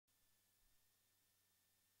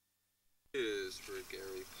is for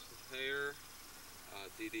Gary Player.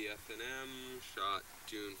 DDF&M, shot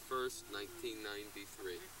June 1st,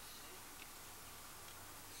 1993.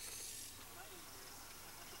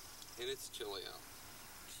 And it's chilly out.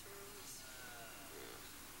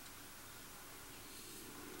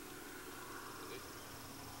 Yeah.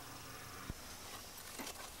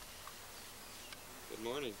 Good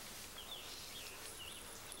morning.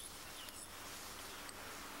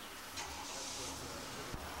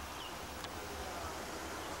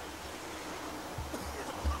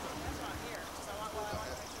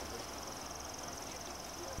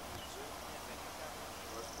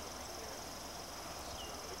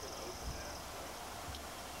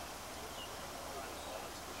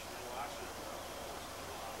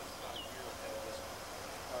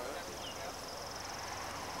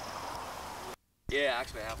 Yeah,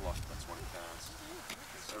 actually I have lost about 20 pounds.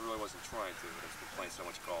 I really wasn't trying to, but I've been playing so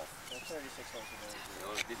much golf. Well, 36 holes a day. You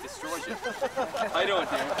know, it destroys you. How you doing,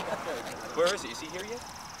 Dan? Where is he? Is he here yet?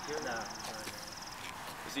 Here? No.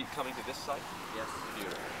 Is he coming to this site? Yes.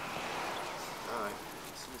 Beautiful. All right.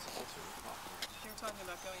 You were talking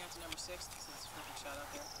about going out to number 6 since it's a perfect shot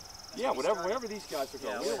out there. Yeah, wherever these guys are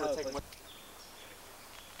going. We don't want to take much.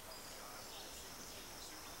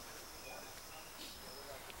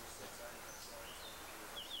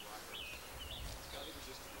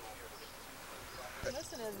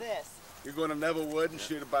 Listen to this. You're going to Nevillewood and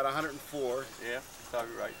shoot about 104. Yeah,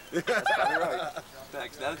 probably right. That's probably right.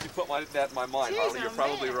 Thanks. Now that you put that in my mind, Jeez, Harley, you're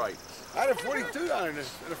probably right. I had a 42 down in the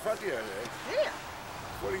front the other day. Did you?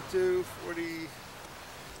 42, 40,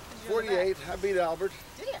 48. I beat Albert.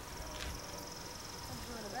 Did you?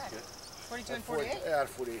 What's in the back? 42 and 48? Yeah,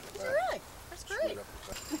 48. Did you really? That's great.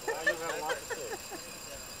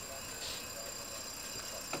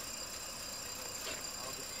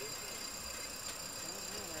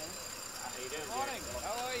 Morning.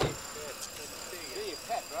 How are you? Good. You're your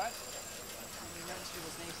pet, right?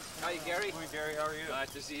 How are you, Gary? Morning, Gary. How are you?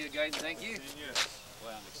 Nice to see you again. Thank you. Seeing you.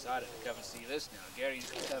 Well, I'm excited to come and see this now. Gary's,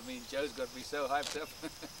 Joe's got to be so hyped up.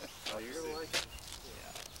 Oh, you're going to like it?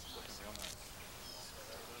 Yeah.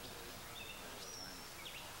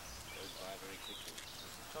 Goes by very quickly.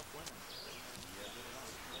 Tough winter.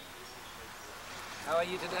 How are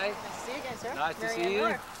you today? Nice to see you again, sir. Nice to Mary see Ann you.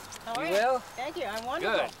 Miller. How are You you? well? Thank you. I'm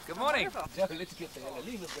wonderful. Good. Good morning. Wonderful. Joe, let's get the hell out.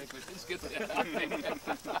 Leave the breakfast. Let's get the hell out.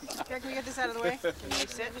 Here, can we get this out of the way? Can you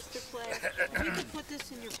sit? Mr. Player, you can put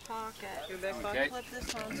this in your pocket. Your back pocket? Okay. Clip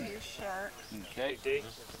this onto your shirt. Okay.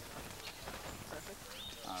 Perfect.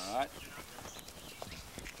 All right.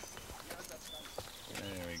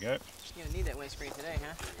 There we go. You're going to need that windscreen today,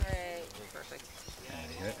 huh? Great. Perfect.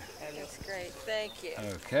 There you That's great. Thank you. go.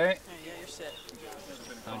 Okay. There you go. You're sit.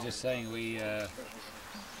 I'm just saying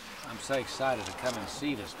I'm so excited to come and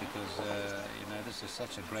see this because, you know, this is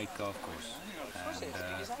such a great golf course.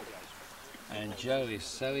 And Joe is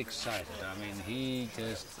so excited. I mean, he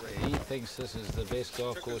thinks this is the best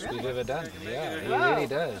golf course we've ever done. Yeah, he really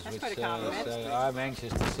does. That's quite a compliment. So I'm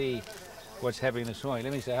anxious to see what's happening this morning.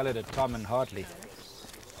 Let me say hello to Tom and Hartley.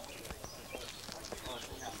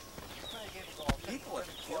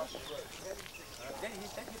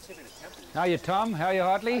 How are you, Tom? How are you,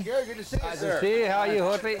 Hartley? Gary, good to see you, Nice sir. to see you. How are you,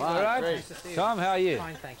 Hartley? All right? great. Tom, how are you?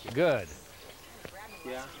 Fine, thank you. Good.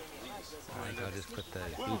 Yeah. I think I'll just put the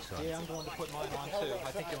boots on. Yeah, I'm going to put mine on too.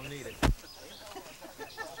 I think you'll need it.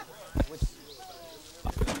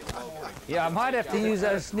 Yeah, I might have to use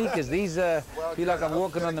those sneakers. These feel like I'm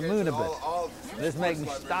walking on the moon a bit. This makes me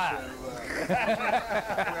style.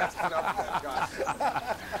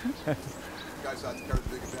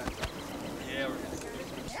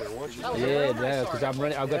 Yeah, no, because I'm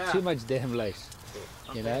running. I've got too much damn lace.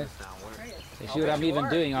 You know. You see what I'm even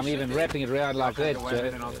doing? I'm even wrapping it around like that,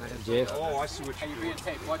 Jeff. Oh, I see what Are you being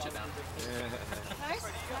taped? Watch it now. Nice,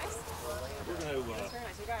 nice. We're going to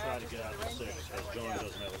try to get out of the 6 because John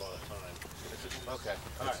doesn't have a lot of time. Okay.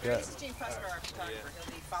 This is Gene Presper, our photographer.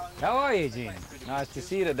 He'll be following you. How are you, Gene? Nice to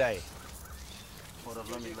see you today. Hold on,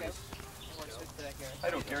 let me leave. I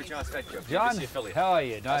don't care, John. Thank you. John, Good to see you, Philly. how are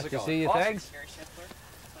you? Nice it to going? see you. Awesome. Thanks. Gary Schiffler,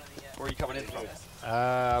 one of the, Where are you coming in from?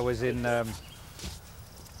 I was in.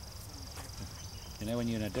 You know, when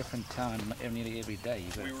you're in a different town nearly every day,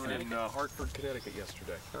 you go We were in Hartford, Connecticut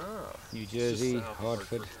yesterday. Oh. New Jersey, Just south of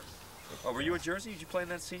Hartford. Oh, were you in Jersey? Did you play in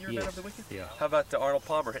that senior event Yes. over the weekend? Yeah. How about Arnold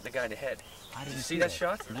Palmer hitting the guy in the head? I Did you see that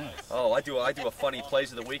shot? No. Oh, I do a funny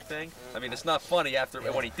plays of the week thing. I mean, it's not funny after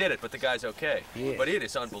when he did it, but the guy's okay. Yes. But it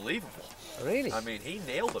is unbelievable. Really? I mean, he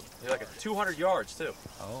nailed him. He like 200 yards too.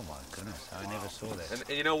 Oh my goodness, I never saw that.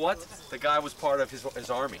 And you know what? The guy was part of his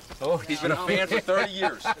army. Oh, He's been a fan for 30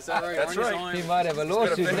 years. Is that right? That's right. he might have a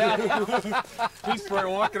lawsuit now. He's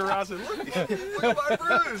probably walking around saying, look at my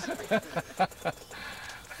bruise.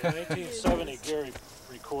 In 1870, Gary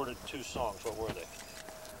recorded 2 songs. What were they?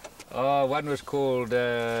 Oh, one was called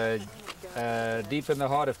Deep in the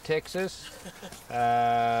Heart of Texas.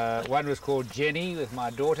 One was called Jenny with my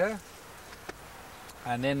daughter.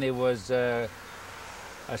 And then there was a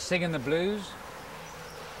Singing the Blues.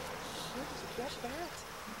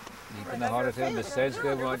 Deep in the Heart of him, the sense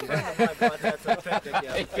good one.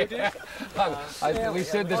 We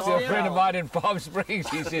said this to a friend of mine in Palm Springs.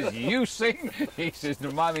 He says, "You sing?" He says,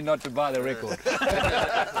 "Remind me not to buy the record."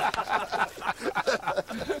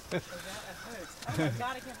 Oh my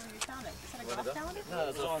God, I can't believe you found it. Is that a golf calendar? No, it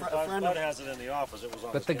was on, Bud has it in the office. It was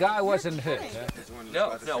on But the guy wasn't hurt.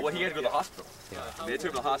 No, well, he had to go to the hospital. They took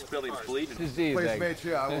him to the hospital. He was bleeding. Disease, Please like- meet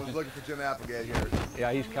you. I was looking for Jim Applegate here.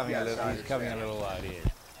 Yeah, he's coming a little. He's coming a little while. Yes.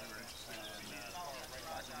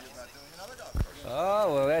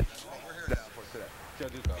 Oh well, that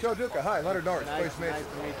Joe Duca, hi, Leonard Norris. Please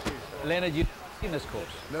meet you. Leonard, you've seen this course.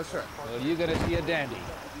 No, sir. Well, you're going to see a dandy.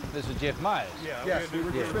 This is Jeff Myers. Yes, we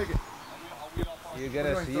were just speaking. You're We're going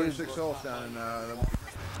to doing see. 36 holes down in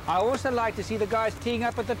I also like to see the guys teeing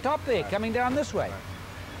up at the top there, coming down this way.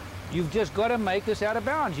 You've just got to make this out of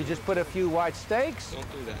bounds. You just put a few white stakes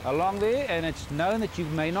Don't do that. along there, and it's known that you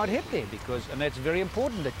may not hit there and that's very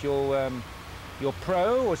important that your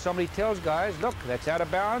pro or somebody tells guys, look, that's out of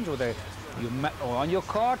bounds, or or on your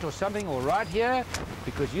cart or something, or right here,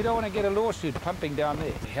 because you don't want to get a lawsuit pumping down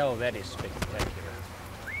there. Hell, that is spectacular.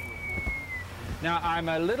 Now, I'm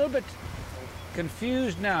a little bit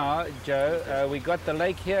confused now, Joe. We got the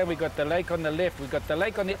lake here, we got the lake on the left, we got the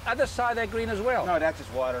lake on the other side of that green as well. No, that's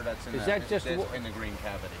just water that's in, Is that just in the green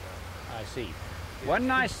cavity. I see. One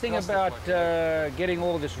nice thing about getting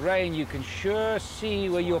all this rain, you can sure see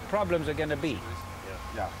where your problems are going to be.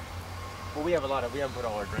 Yeah. Well, we have we haven't put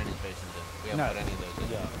all our drainage basins in. We haven't put any of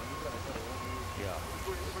those in.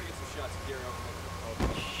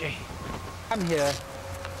 Come here,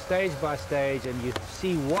 stage by stage, and you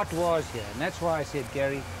see what was here. And that's why I said,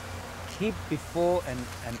 Gary, keep before and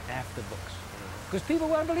after books. Because people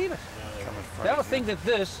won't believe it. They'll think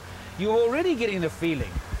that you're already getting the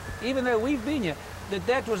feeling, even though we've been here,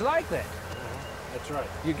 that was like that. That's right.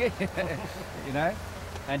 You get, you know?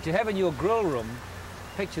 And to have in your grill room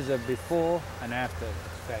pictures of before and after,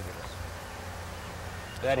 it's fabulous.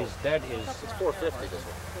 That is. It's 450 this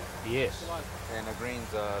one. Yes. And the green's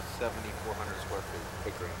 7,400 square feet.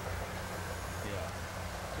 Big green.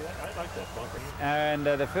 See, I like that bunker. And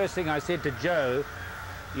the first thing I said to Joe,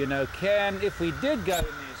 you know, if we did go in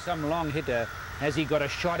there, some long hitter, has he got a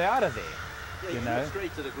shot out of there? Yeah, you know? go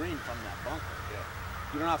straight to the green from that bunker. Yeah.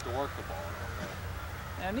 You don't have to work the ball.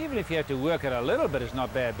 And even if you have to work it a little bit, it's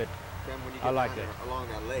not bad, but Then when you I get like down it. there, along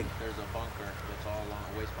that lake, there's a bunker that's all along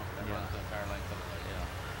a waste bunker that runs the entire length of the lake.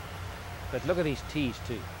 But look at these tees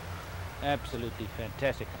too. Absolutely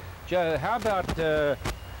fantastic. Joe, how about the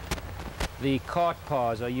cart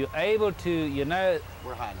paths? Are you able to,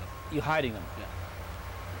 We're hiding it. you're hiding them? Yeah.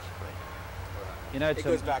 That's great. You know, It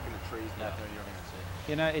goes back in the trees back there, you're going to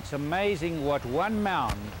see. You know, it's amazing what one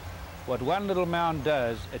little mound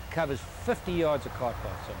does. It covers 50 yards of cart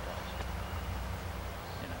path sometimes.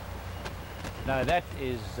 You know. No, that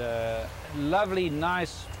is lovely,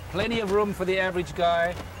 nice, plenty of room for the average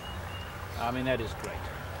guy. I mean, that is great.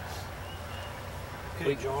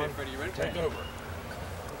 Okay, John, take over.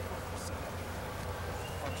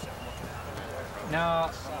 Now,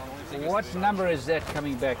 what number is that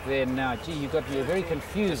coming back there now? Gee, you got me very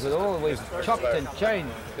confused with all the ways chopped and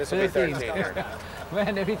changed. This will be 13.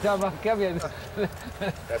 Man, every time I come here,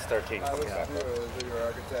 That's 13. I was your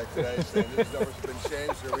architect today saying these numbers have been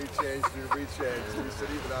changed or rechanged or rechanged. He said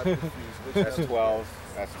even I'm confused. Which That's number? 12.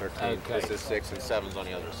 That's 13. Okay. This is 6 and 7's on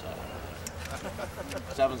the other side.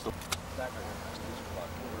 7's the...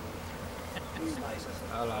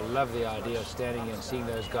 oh, I love the idea of standing and seeing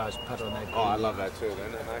those guys putt on that green. Oh, I love that too.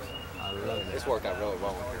 Isn't that nice? I love that. It's worked out really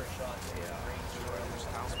well in here.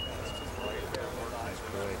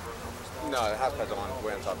 No, the house pad's on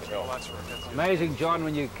way on top of the hill. Amazing, John,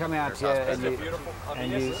 when you come out here and you, Beautiful. I mean,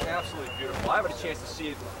 and this is absolutely beautiful. I haven't had a chance to see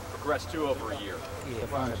it progress too over a year. yeah,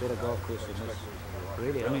 find a better golf course than this.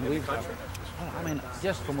 Really, I mean,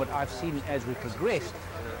 just from what I've seen as we progressed,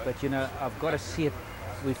 but you know, I've got to see it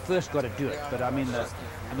we've first got to do it. But I mean,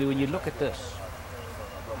 when you look at this,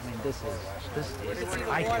 I mean, this is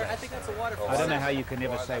high class. I think that's a waterfall. I don't know how you can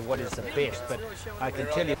ever say what is the best, but I can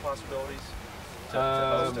tell you. Possibilities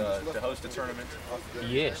to host a tournament.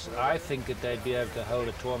 Yes, I think that they'd be able to hold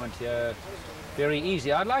a tournament here very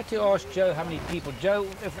easy. I'd like to ask Joe how many people. Joe,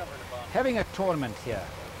 if having a tournament here,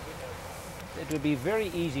 it would be very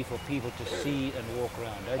easy for people to see and walk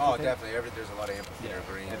around, don't you think? Definitely. There's a lot of amphitheater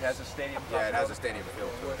green. It has a stadium. Yeah, it has a stadium feel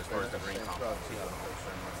to it as far as the green complex.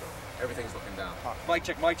 Everything's looking down. Mic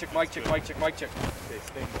check, mic check, mic check, mic check, mic check.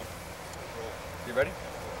 You ready?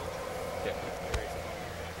 Yeah.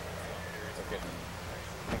 Okay.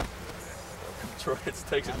 It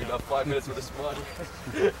takes me about 5 minutes with this mud.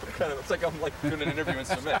 Kind of, it's like I'm like doing an interview in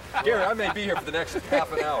cement. Gary, I may be here for the next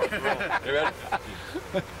half an hour. You ready?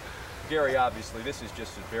 Gary, obviously, this is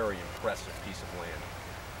just a very impressive piece of land.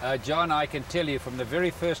 John, I can tell you from the very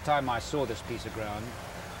first time I saw this piece of ground,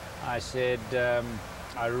 I said,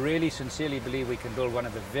 I really sincerely believe we can build one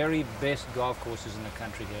of the very best golf courses in the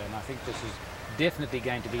country here, and I think this is definitely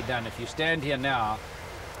going to be done. If you stand here now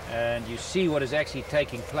and you see what is actually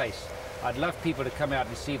taking place, I'd love people to come out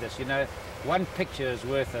and see this. You know, one picture is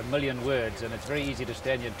worth a million words, and it's very easy to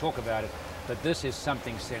stand here and talk about it, but this is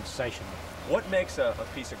something sensational. What makes a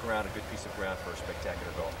piece of ground a good piece of ground for a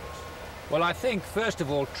spectacular golf course? Well, I think, first of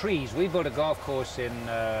all, trees. We built a golf course in,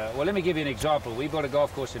 well, let me give you an example. We built a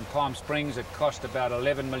golf course in Palm Springs. It cost about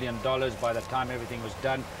 $11 million by the time everything was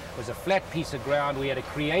done. It was a flat piece of ground. We had to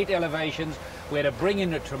create elevations. We had to bring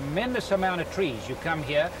in a tremendous amount of trees. You come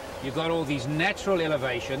here, you've got all these natural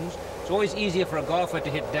elevations. It's always easier for a golfer to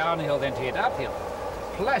hit downhill than to hit uphill.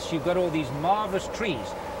 Plus, you've got all these marvelous trees.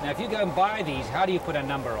 Now, if you go and buy these, how do you put a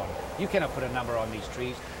number on? You cannot put a number on these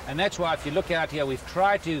trees. And that's why, if you look out here, we've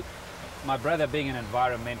tried to, my brother being an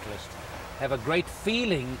environmentalist, have a great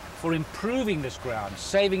feeling for improving this ground,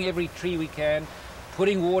 saving every tree we can,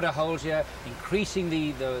 putting water holes here, increasing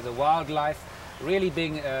the wildlife, really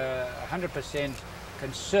being 100%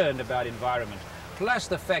 concerned about environment. Plus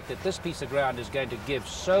the fact that this piece of ground is going to give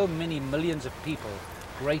so many millions of people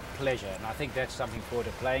great pleasure, and I think that's something forward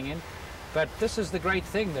to playing in. But this is the great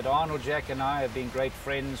thing, that Arnold, Jack and I have been great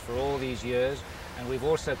friends for all these years, and we've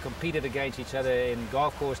also competed against each other in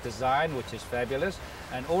golf course design, which is fabulous,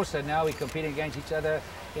 and also now we're competing against each other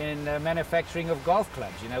in manufacturing of golf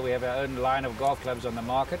clubs. You know, we have our own line of golf clubs on the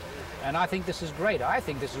market, and I think this is great. I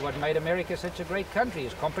think this is what made America such a great country,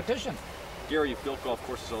 is competition. Gary, you've built golf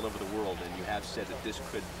courses all over the world, and you have said that this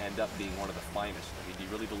could end up being one of the finest. I mean, do you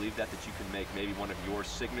really believe that you can make maybe one of your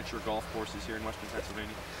signature golf courses here in Western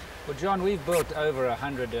Pennsylvania? Well, John, we've built over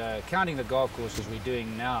 100, counting the golf courses we're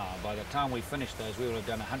doing now. By the time we finish those, we will have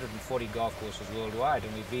done 140 golf courses worldwide,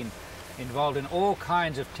 and we've been involved in all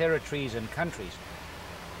kinds of territories and countries.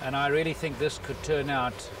 And I really think this could turn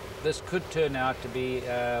out to be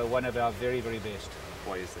one of our very, very best.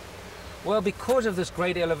 Why is that? Well, because of this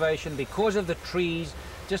great elevation, because of the trees,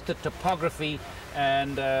 just the topography,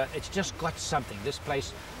 and it's just got something. This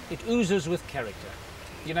place, it oozes with character.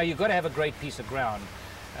 You know, you've got to have a great piece of ground.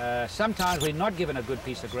 Sometimes we're not given a good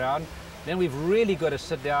piece of ground, then we've really got to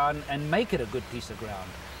sit down and make it a good piece of ground.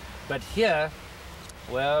 But here,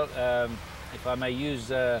 well, if I may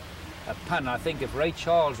use a pun, I think if Ray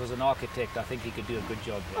Charles was an architect, I think he could do a good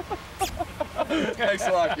job here. Thanks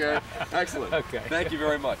a lot, Gary. Excellent. Okay. Thank you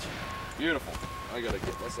very much. Beautiful. I gotta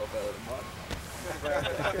get myself out of the mud.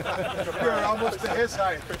 You're almost to his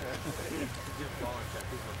height.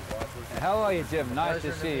 How are you, Jim? Nice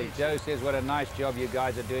to see you. Joe says what a nice job you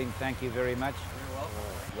guys are doing. Thank you very much.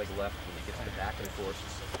 Leg left when you get to the back of the course.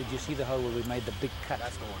 Did you see the hole where we made the big cut?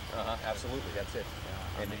 That's the one. Absolutely, that's it.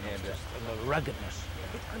 Yeah, and the ruggedness.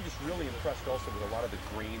 I'm just really impressed also with a lot of the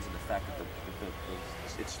greens and the fact that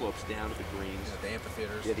it slopes down to the greens. Yeah, the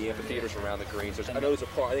amphitheaters. Yeah, the amphitheaters around the greens. I know there's a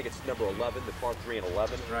par, I think it's number 11, the par 3 and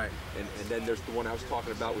 11. Right. And then there's the one I was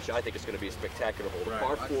talking about, which I think is going to be a spectacular hole. The Right.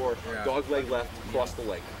 par 4, Yeah. dog leg left, across the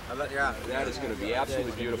lake. Yeah. That is going to be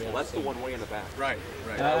absolutely beautiful. That's the one way in the back. Right.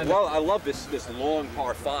 Right. Well, I love this long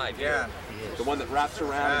par 5 here. Yeah. The one that wraps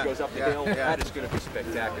around and goes up the hill. Yeah. That is going to be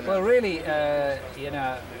spectacular. Well, really, you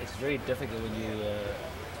know, it's very difficult when you're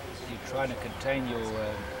trying to contain your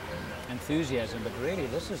enthusiasm, but really,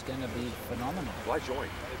 this is going to be phenomenal. Well, I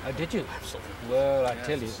joined. Oh, did you? Absolutely. Well, I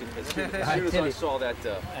tell you. As soon as I saw that,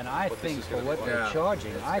 and I think for what they're Yeah.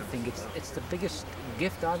 charging, I think it's the biggest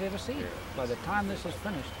gift I've ever seen. By the time this is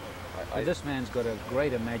finished, but this man's got a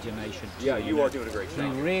great imagination too. Yeah, you are doing a great He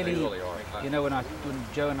job. really, You really are. you know, when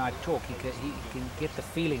Joe and I talk, he can get the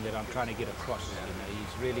feeling that I'm trying to get across. You know,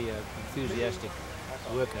 he's really an enthusiastic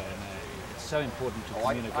worker, and it's so important to Oh,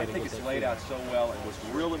 I communicate think with it's that laid field. out so well, and what's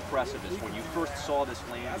real impressive is when you first saw this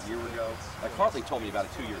land a year ago, like Hartley told me about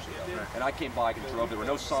it 2 years ago, and I came by and drove, there were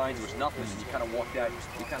no signs, there was nothing, and you kind of walked out,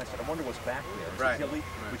 you kind of said, I wonder what's back there. It's Right. hilly,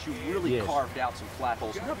 but you really Yes. carved out some flat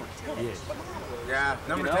holes. Number 10. Yes. Yeah,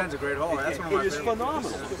 number You know? 10's a great hole. That's one of my It is favorite.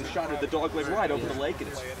 phenomenal. The shot of the dogleg ride over the lake, and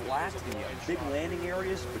it's flat, and you have big landing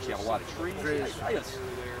areas, but you have a lot of trees.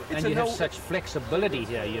 And you have such flexibility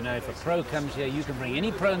here, you know, if a pro comes here, you can bring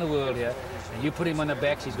any pro in the world here, and you put him on the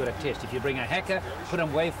backs, he's got a test. If you bring a hacker, put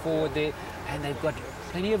him way forward there, and they've got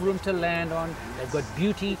plenty of room to land on, they've got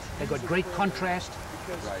beauty, they've got great contrast.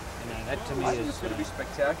 Right. You know, that to me I think is it's going to be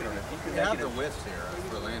spectacular. And if you can We make have it the widths here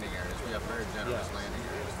for landing areas. We have very generous landing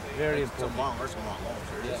areas. very Some important. long, there's some long holes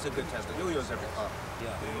here. It's a good test. You'll use every club.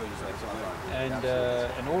 You'll use every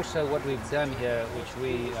club. And also what we've done here, which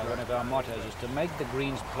one of our mottos is to make the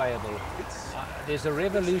greens playable. There's a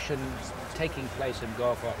revolution taking place in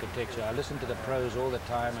golf architecture. I listen to the pros all the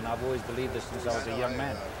time, and I've always believed this since I was a young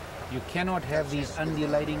man. You cannot have these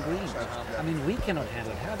undulating greens. I mean, we cannot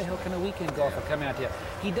handle it. How the hell can a weekend golfer come out here?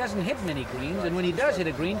 He doesn't hit many greens, and when he does hit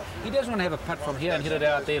a green, he doesn't want to have a putt from here and hit it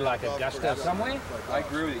out there like Augusta somewhere. I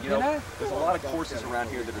agree with you. You know, there's a lot of courses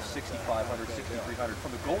around here that are 6,500, 6,300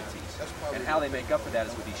 from the gold tees, and how they make up for that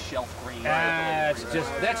is with these shelf greens.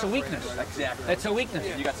 That's a weakness. Exactly. That's a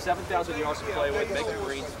weakness. You got 7,000 yards to play with, make the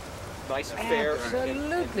greens nice and fair, and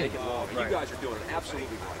make it long. You guys are doing it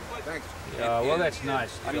absolutely right. Thanks. Well, that's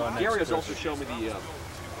nice. I mean, Gary has also shown me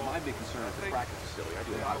my big concern is the practice facility. I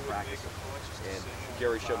do a lot of practice, and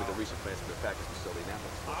Gary showed me the recent plans for the practice facility. And that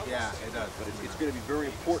looks good. Yeah, it does. But it's going to be very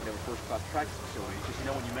important to have a first-class practice facility. Because you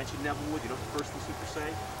know, when you mentioned Neville Wood, you know what the first thing people say?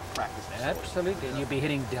 Practice facility. Absolutely, and you'll be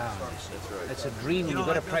hitting down. That's right. That's a dream when you've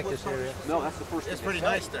got a practice area. No, that's the first thing It's pretty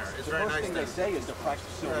they say. nice there. It's The very first nice thing there. they say is the practice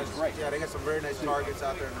facility is great. Yeah, they got some very nice targets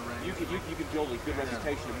out there in the range. You can build a good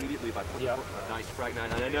reputation immediately by putting a nice practice.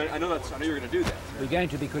 I know you're going to do that. We're going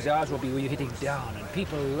to, because ours will be where you're hitting down, and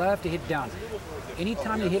people love to hit down.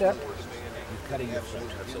 Anytime you hit up, you're cutting your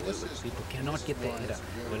throat. People cannot get their head up.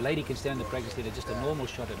 The lady can stand in the practice theater, just a normal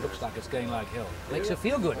shot, it looks like it's going like hell. Makes her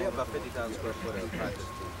feel good. We have about 50,000 square foot of practice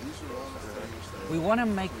too. We want to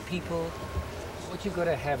make people, what you've got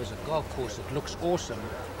to have is a golf course that looks awesome,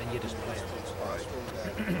 and you just play it.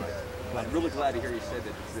 I'm really glad to hear you said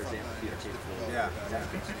that there's amphitheater capability. Yeah.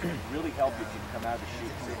 It really help if you can come out of the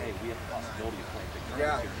chute and say, hey, we have the possibility of playing big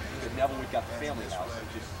tournaments. Because Neville, we've got the family house,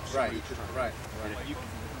 which is Right. And if you can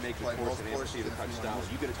make the course an amphitheater type style,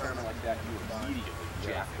 you get a tournament like that, you immediately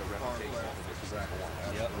jack the reputation of the district.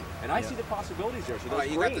 And I see the possibilities there. So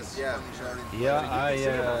those greens. Yeah,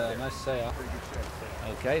 I must say,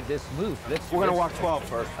 okay, let's move. We're going to walk 12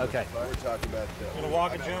 first. Okay. We're talking about Gonna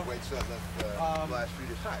walk it, Jim? last few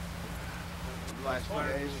days. Last few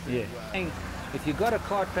days. Yeah. If you've got a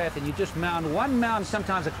cart path and you just mound one mound,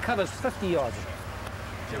 sometimes it covers 50 yards.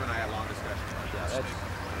 Jim and I had a long discussion about that.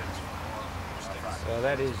 So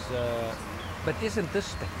that is, but isn't this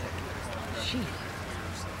spectacular? Gee.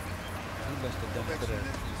 He must have done a bit of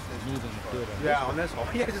moving and dirt on Yeah, on this hole.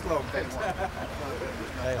 Yeah, just a little bit.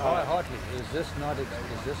 Hey, Hartley, is this not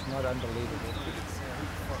unbelievable?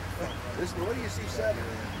 What do you see 7?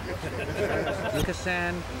 Look at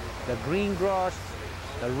sand, the green grass,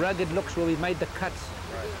 the rugged looks where we made the cuts,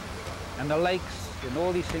 and the lakes and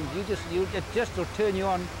all these things. It just will turn you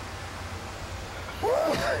on.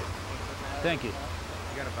 Thank you.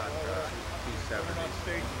 You got about 270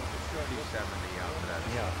 out for that.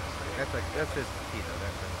 Yeah. That's just key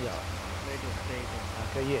though. Yeah.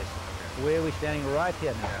 Okay. Yes. Where are we standing? Right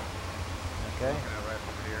here now. Okay. Right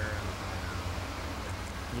over here.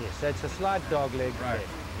 Yes. So it's a slight dog leg. Right.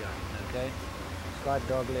 Left. Okay. Slight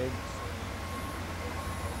dog leg.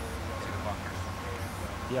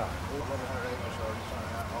 Yeah.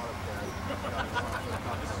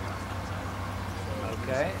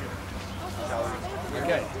 Okay.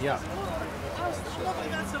 Okay, yeah.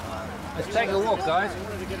 Let's take a walk, guys.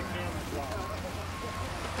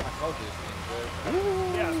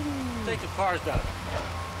 Yeah. Take the cars down.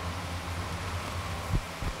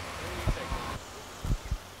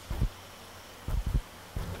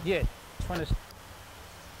 Yeah. Just want to...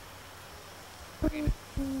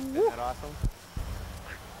 Isn't that awesome?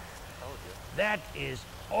 That is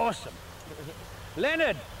awesome.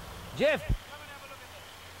 Leonard, Jeff.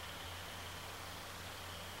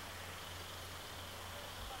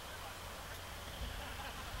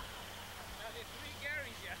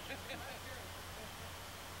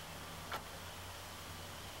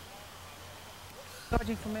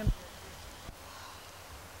 Charging from him.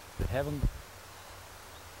 Have him.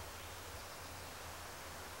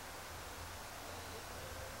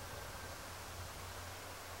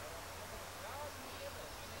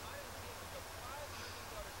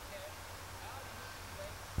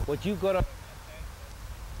 What you've got to...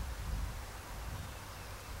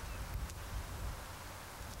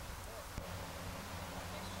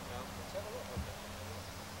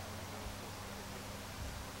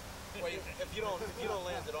 Well, if you don't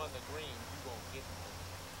land it on the green, you won't get it.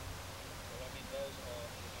 Well, I mean, those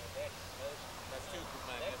are, That's too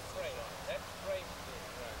magnificent. that frame is,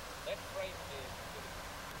 that frame is,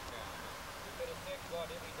 you better thank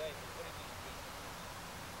God every day for putting these trees.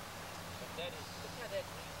 But that is, look how that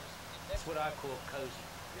green just, that's what I call cozy.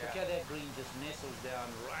 Look how that green just nestles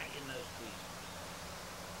down right in those trees.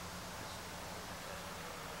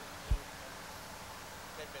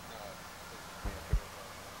 They've been,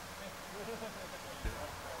 See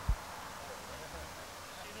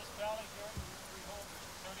this valley here? These 3 holes,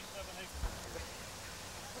 37 acres.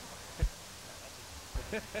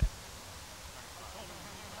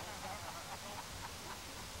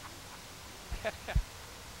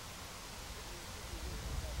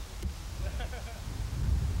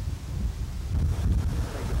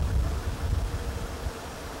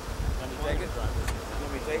 let me take it. Let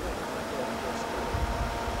me take it.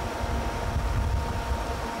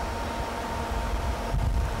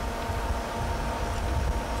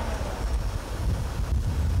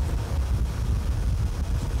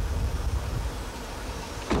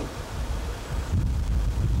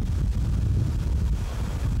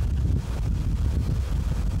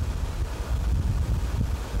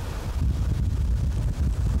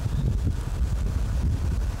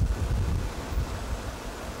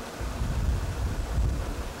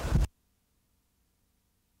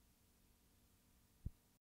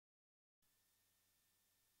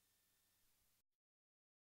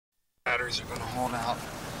 Batteries are gonna hold out.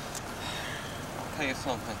 I'll tell you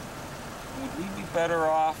something. Would we be better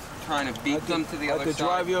off trying to beat them to the other side? I could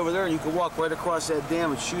drive you over there and you could walk right across that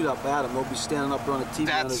dam and shoot up at them. They'll be standing up on a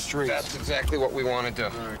TV on the street. That's exactly what we want to do.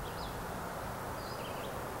 All right.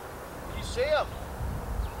 You see them?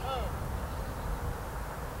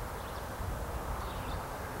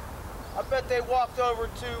 I bet they walked over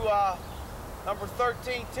to number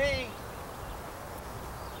 13T.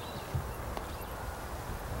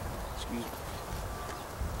 Excuse me.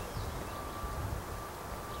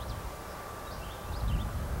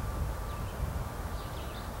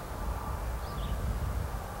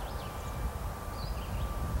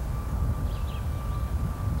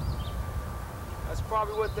 That's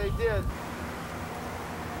probably what they did.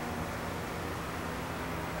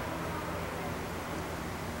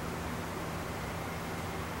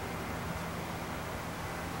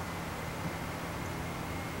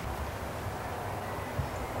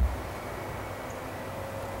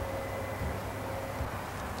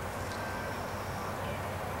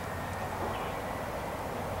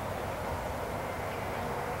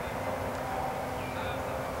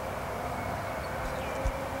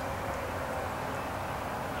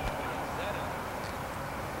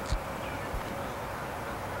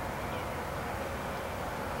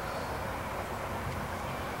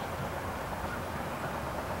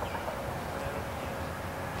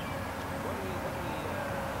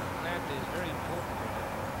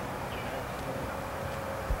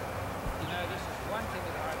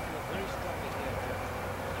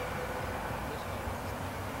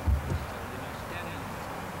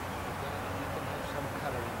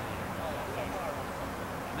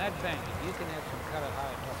 That bank, if you can have some color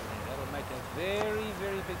high top of it, that'll make a very,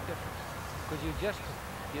 very big difference. Because you just,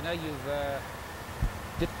 you know, you've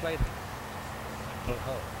played a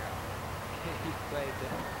hole. You've played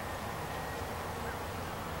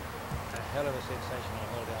a hell of a sensational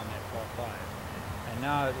hole down there, par 5. And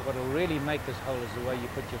now what will really make this hole is the way you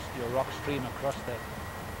put your rock stream across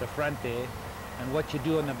the front there. And what you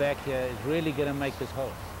do on the back here is really going to make this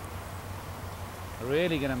hole.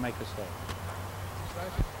 Really going to make this hole.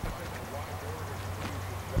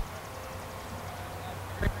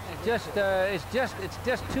 It's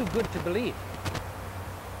just too good to believe.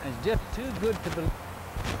 It's just too good to believe.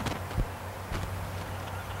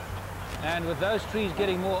 And with those trees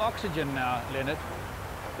getting more oxygen now, Leonard,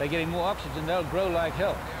 they're getting more oxygen, they'll grow like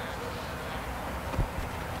hell.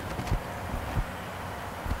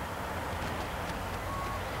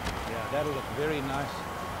 Yeah, that'll look very nice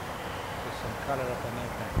with some color up on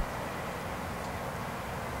that bank.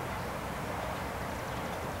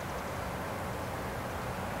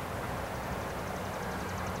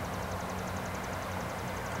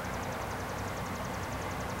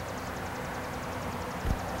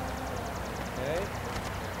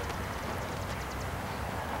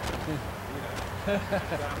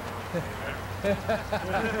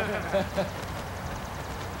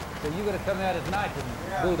 So you got to come out at night and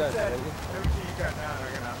bulldoze it. Everything you got now,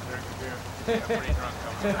 I'm gonna have to drink a beer. I'm pretty drunk.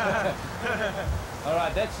 All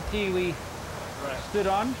right, that's the tee we stood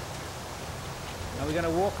on. Are we going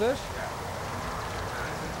to walk this?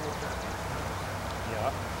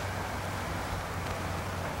 Yeah.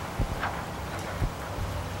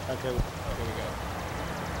 Okay, here we go.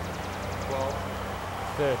 12,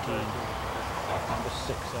 13, number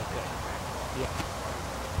 6, okay. Yeah.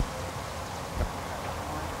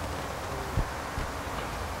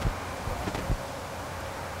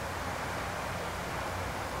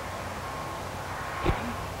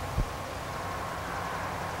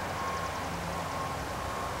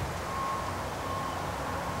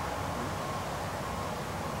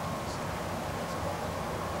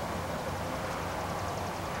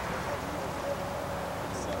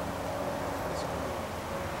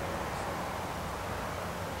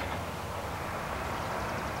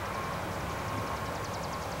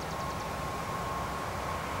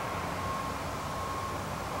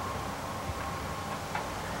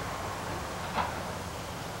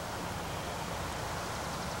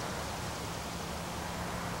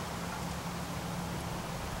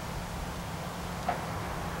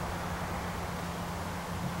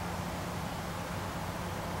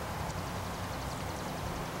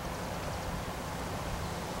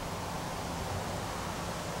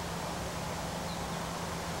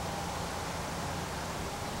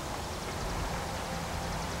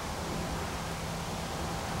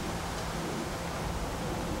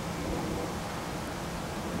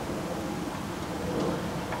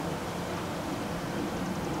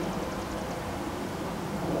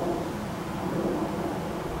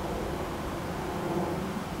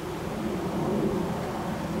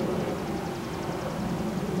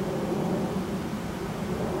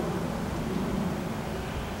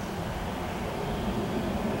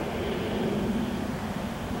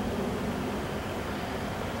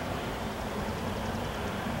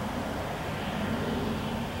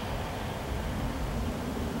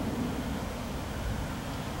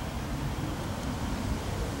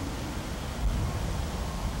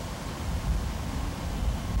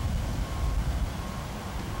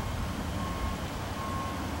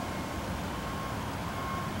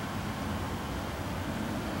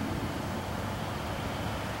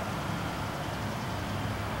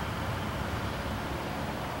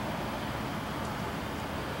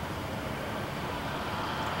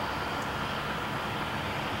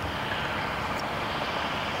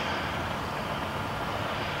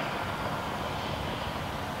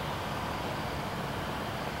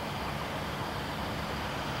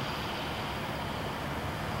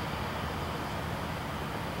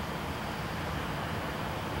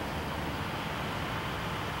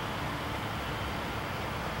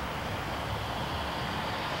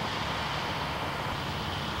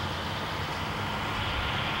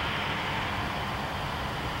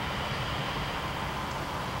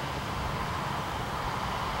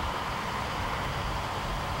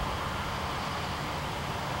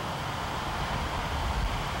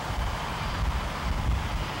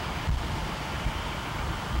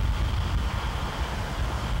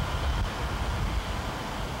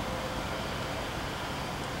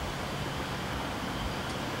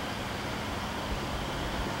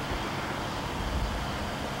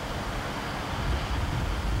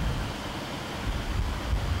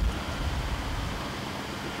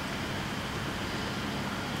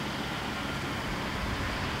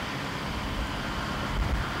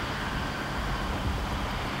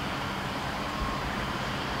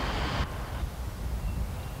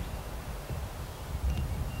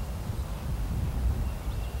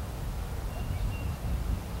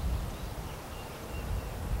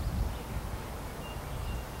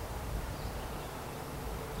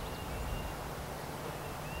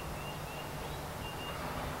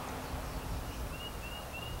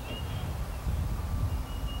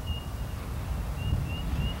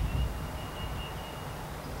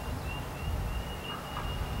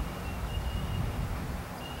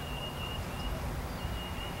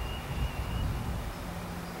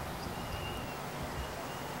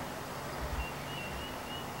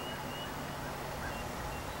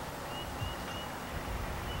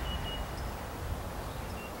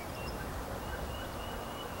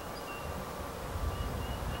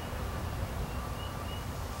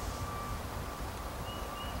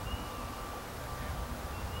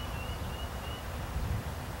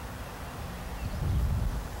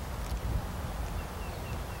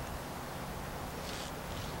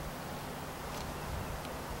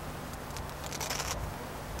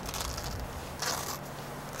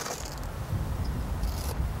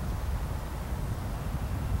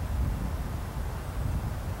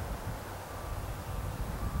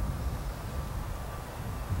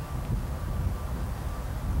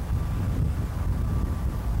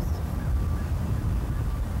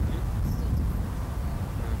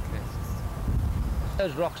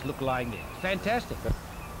 those rocks look lying there. Fantastic.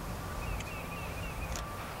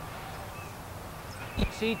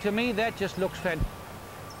 See, to me, that just looks fantastic.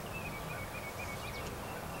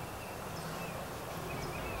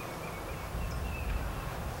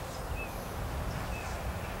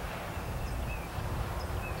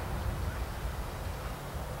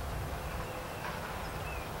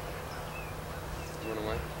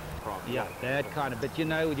 Yeah, that kind of, but you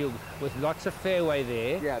know, with lots of fairway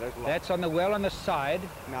there, Yeah, there's a lot. that's on the well on the side.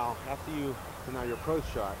 Now, after you, so now your approach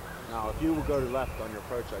shot. Now, if you will go to left on your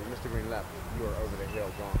approach shot, you missed the green left, you are over the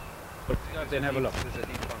hill gone. Then have a look. There's a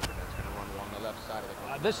deep bunker that's going to run along the left side of the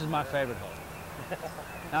green. This is my favorite hole.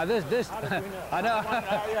 Now this, I know.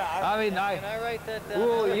 I mean, Can I write that down?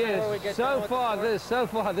 oh before we yes. get So done far, with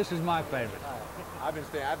the this is my favorite. I've been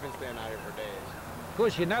staying out here for days. Of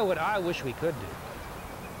course, you know what I wish we could do.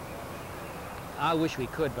 I wish we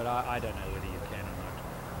could, but I don't know whether you can or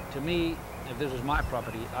not. To me, if this was my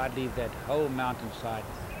property, I'd leave that whole mountainside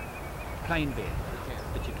plain bare.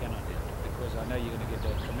 But you cannot do it, because I know you're going to get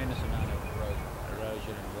a tremendous amount of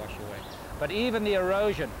erosion and wash away. But even the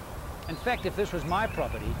erosion, in fact, if this was my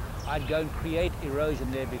property, I'd go and create erosion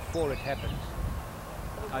there before it happens.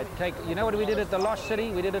 I'd take, you know what we did at the Lost City?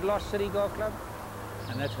 We did at Lost City Golf Club?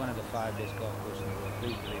 And that's one of the 5 best golf courses in the world,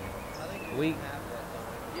 please believe me.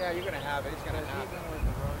 Yeah, you're going to have it. It's going to happen. Even with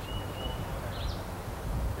erosion,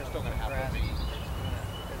 you're still going to have it.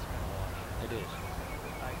 It is.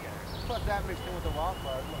 Plus that mixed in with the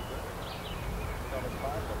wildflowers, look good.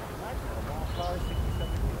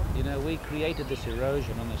 You know, we created this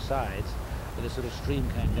erosion on the sides, where this little stream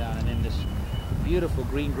came down, and then this beautiful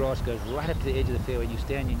green grass goes right up to the edge of the fairway. You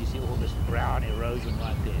stand and you see all this brown erosion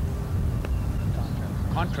right there.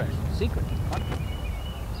 Contrast, secret, contrast.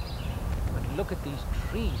 But look at these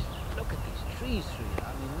trees. Look at these trees through here.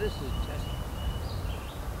 I mean, this is just...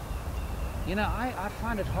 You know, I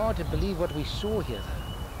find it hard to believe what we saw here,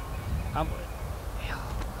 though.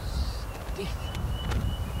 Steve.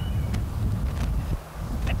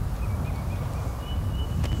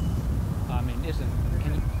 I mean,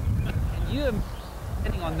 can you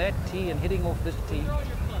hitting on that tee and hitting off this tee?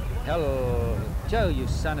 Hello, Joe, you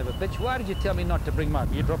son of a bitch. Why did you tell me not to bring my...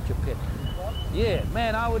 You dropped your pet. Yeah,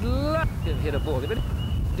 man, I would love to hit a ball. But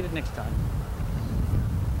do it next time.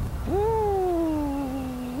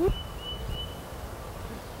 Woo!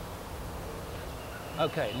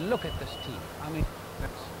 Okay, look at this tee.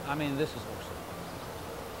 I mean, this is awesome.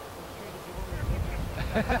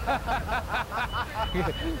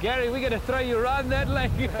 Gary, we're going to throw you around that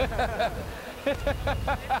lake.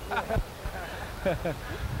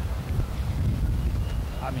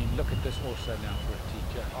 I mean, look at this also now for a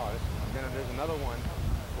teacher. Oh, then there's another one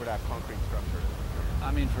where that concrete structure is.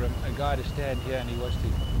 I mean, for a guy to stand here and he wants to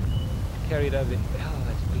carry it over there. Oh,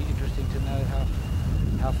 that's really interesting to know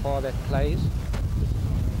how far that plays.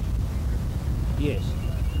 Yes.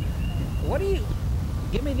 What do you...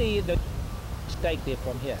 Give me the stake there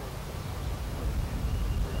from here.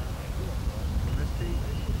 This tee,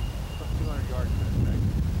 200 yards to the stake.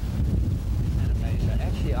 So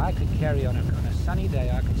actually, I could carry on a sunny day.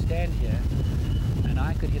 I could stand here, and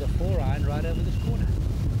I could hit a 4-iron right over this corner.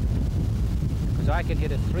 Because I can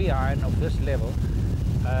hit a 3-iron off this level,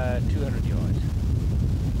 200 yards.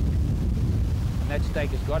 And that stake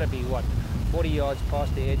has got to be what, 40 yards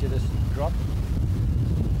past the edge of this drop.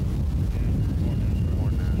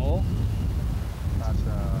 More? About 55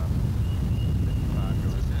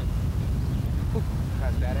 yards.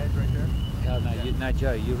 Past that edge right there? Hell no, no,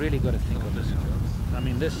 Joe, you really got to think of this. I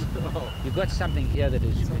mean, this, you've got something here that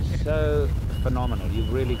is so phenomenal.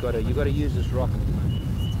 You've really got to, use this rock.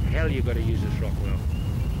 Hell, you've got to use this rock well.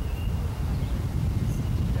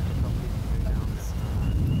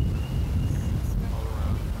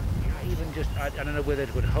 Even just, I don't know whether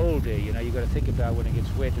it would hold there, you know, you've got to think about when it gets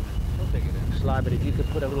wet and slide, but if you could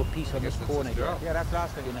put a little piece on this corner here, yeah, that's what I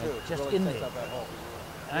was thinking, you know, too. just Really in sets there. up that hole.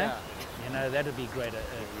 Yeah. You know, that'd be great. You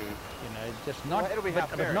know, just not, well, it'll be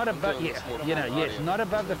but not above. Yeah, you know, yes, not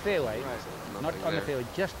above the fairway, not on the fairway,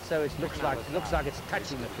 just so it looks like it's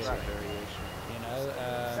touching the fairway. You know,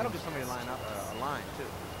 that'll give somebody line up a line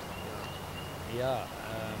too. Yeah.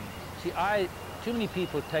 See, too many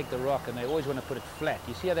people take the rock and they always want to put it flat.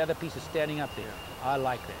 You see how the other piece is standing up there? I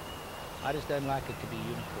like that. I just don't like it to be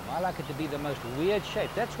uniform. I like it to be the most weird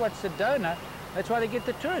shape. That's what Sedona. That's why they get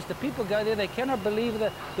the tourists. The people go there, they cannot believe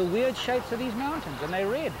the weird shapes of these mountains, and they're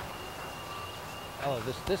red. Oh,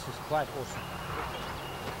 this is quite awesome.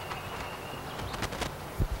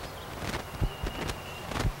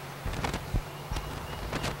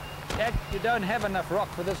 Dad, you don't have enough rock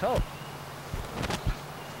for this hole.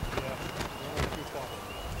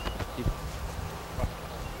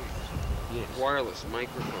 Yes. Wireless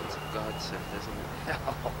microphone's a godsend, isn't it?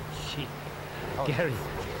 Oh, gee. Gary,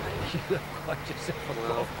 you have got yourself a Well,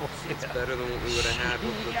 golf course here. it's better than what we would have had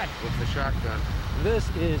with the shotgun. This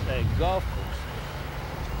is a golf course.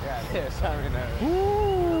 Yeah, yes, I mean,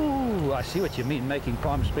 Ooh, I see what you mean, making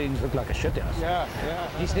Palm Springs look like a shithouse. yeah, yeah.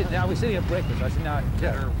 He said, now we're sitting at breakfast. I said, now,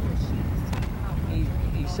 Joe,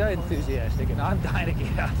 he's so enthusiastic, and I'm dying to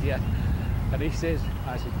get out here. And he says,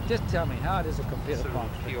 I said, just tell me, how does it compare to Palm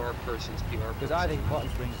Springs? PR person's PR person. Because I think Palm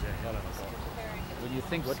Springs is a hell of a golf course. When you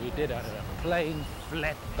think what we did out of a plain,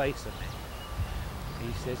 flat basin,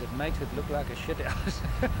 he says it makes it look like a shithouse.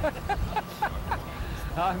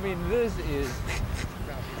 I mean, this is...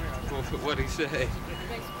 What'd he say?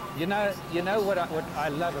 You know what I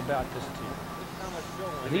love about this too?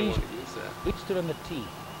 We stood on the tee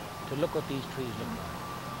to look what these trees look like.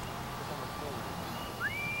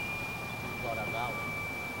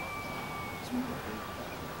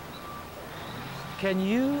 Can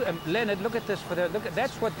you, Leonard, look at this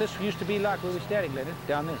that's what this used to be like where we're standing, Leonard,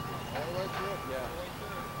 down there.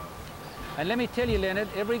 And let me tell you, Leonard,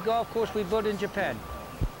 every golf course we built in Japan,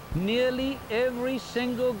 nearly every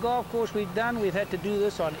single golf course we've done, we've had to do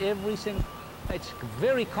this on every single... It's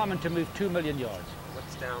very common to move 2 million yards.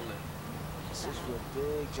 What's down there? This is a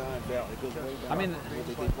big giant valley. It goes way down. I mean,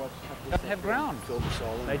 they don't have ground.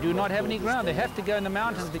 They do not have any ground. They have to go in the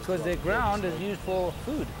mountains because their ground is used for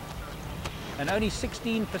food. And only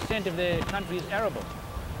 16% of their country is arable.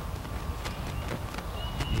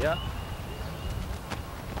 Yeah.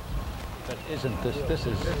 But isn't this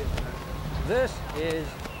is...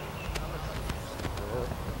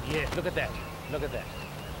 Yeah, look at that. Look at that.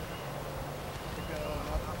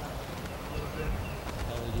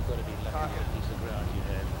 Oh, you've got to be lucky with a piece of ground you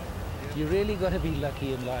have. You really got to be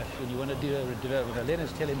lucky in life when you want to do a development. Now,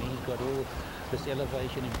 Leonard's telling me he's got all this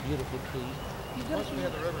elevation and beautiful trees. He's got to... We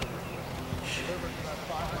had the river. The river is about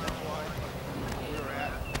 5 miles wide. We were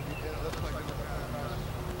at it. It looked like it was about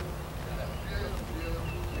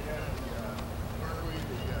we had Mercury,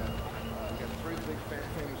 we got 3 big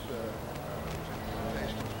famous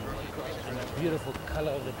nations growing across the And the beautiful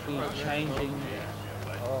color of the trees changing.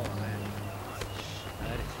 Oh man,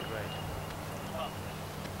 that is great.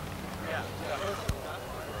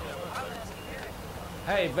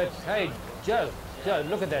 Hey, Joe,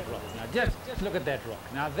 look at that rock. Now just look at that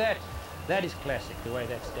rock. Now that is classic, the way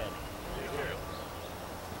that's standing.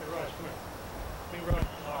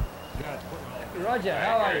 Roger,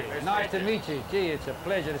 how are you? Nice to meet you. Gee, it's a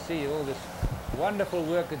pleasure to see all this wonderful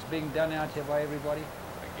work that's being done out here by everybody.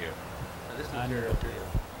 Thank you. And this material here,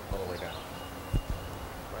 all the way down.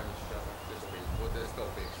 Right in the shell. This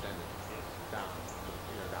will be extended down,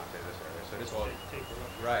 down to this area. So this will,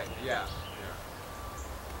 right, yeah.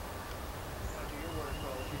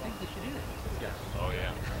 You think they should do that? Yes. Oh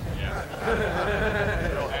yeah. Yeah.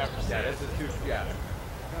 Yeah, this is too, yeah.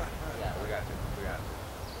 Yeah, we got to.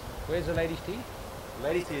 Where's the ladies' tea?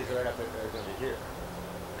 Ladies' tea is right up there, going to be here.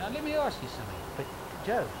 Now let me ask you something. But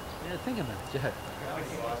Joe, think a minute, Joe.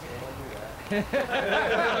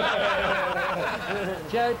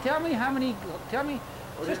 Joe, tell me how many.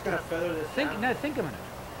 We're just going to feather this think a minute.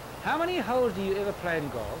 How many holes do you ever play in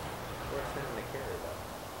golf? We're extending the carry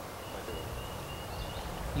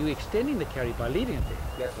though. You extending the carry by leaving it there.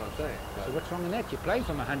 That's what I'm saying. So what's wrong with that? You're playing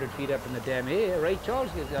from 100 feet up in the damn air. Ray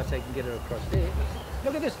Charles gets out so he can get her across there.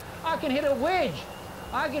 Look at this. I can hit a wedge.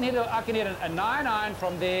 I can hit a 9-iron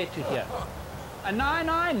from there to here. A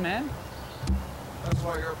 9-iron, man. That's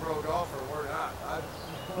why you're a pro golfer, we're not.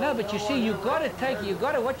 No, but you see,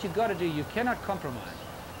 what you got to do, you cannot compromise.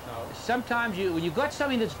 No. Sometimes when you got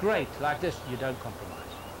something that's great, like this, you don't compromise.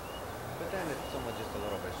 But then it's somewhat just a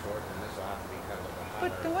little bit short, and this will have to be kind of like a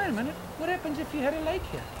higher. But wait a minute. What happens if you had a lake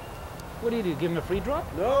here? What do? Give them a free drop?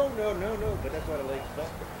 No. But that's why the lake's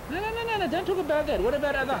best. No. Don't talk about that. What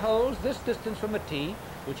about other holes this distance from the tee,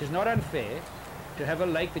 which is not unfair, to have a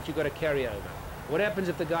lake that you've got to carry over? What happens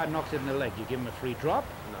if the guy knocks it in the lake? You give him a free drop?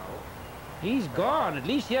 No. He's gone. At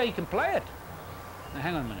least here he can play it. Now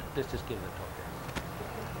hang on a minute. Let's just get to the top there.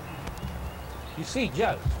 You see,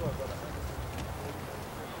 Joe.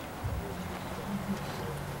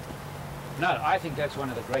 No, I think that's one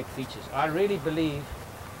of the great features. I really believe,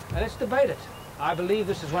 and let's debate it. I believe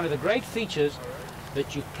this is one of the great features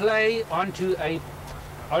that you play onto a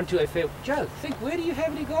fair. Joe, think, where do you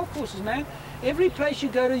have any golf courses, man? Every place you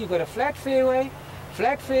go to, you've got a flat fairway,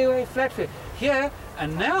 flat fairway, flat fairway. Here,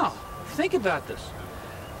 and now, think about this.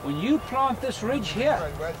 When you plant this ridge here,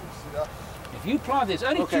 if you plant this,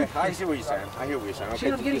 only Okay, two... I see what you're saying. I hear what you're saying. See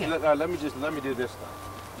what I'm getting at? Let me do this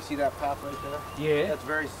though. You see that path right there? Yeah. That's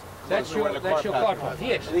very That's your cart path,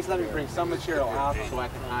 yes. At least let me bring some material out so I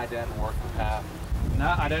can hide that and work the path.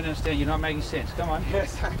 No, I don't understand. You're not making sense. Come on.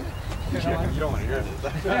 Yes. You don't want to hear this.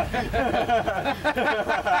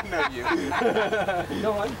 I know you.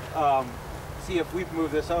 Go on. See, if we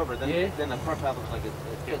move this over, then then the front path looks like it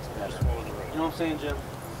fits better. You know what I'm saying, Jim?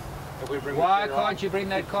 If we bring Why can't you bring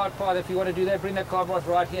that cart path? If you want to do that, bring that cart path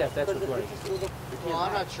right here. If that's what's worrying. Well,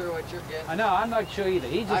 I'm not sure what you're getting. I know. I'm not sure either.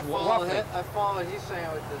 He just waffling. I follow what he's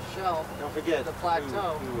saying with the shelf. Don't forget the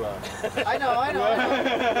plateau. I know. I'm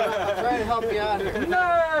trying to help you out here.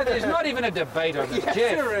 No, there's not even a debate on this, Yes,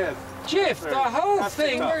 Jeff. there is. Jeff, the whole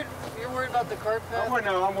thing. You're worried about the cart path?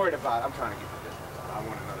 No, I'm worried about it. I'm trying to get the distance. I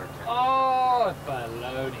want another 10. Oh,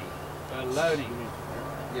 baloney. Baloney.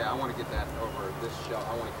 Yeah, I want to get that over this shelf.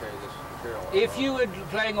 I want to carry this material. If you were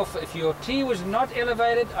playing off, if your tee was not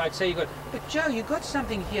elevated, I'd say you got. But Joe, you got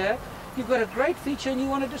something here. You've got a great feature, and you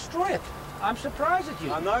want to destroy it. I'm surprised at you.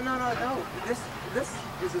 No. This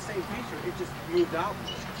is the same feature. It just moved out.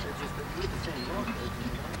 It's just the same look.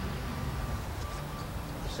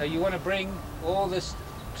 So you want to bring all this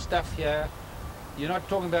stuff here. You're not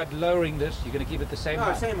talking about lowering this. You're going to keep it the same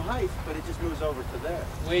height. Same height, but it just moves over to there.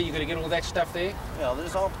 Where are you going to get all that stuff there? Yeah,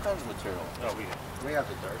 there's all kinds of material. Oh, we have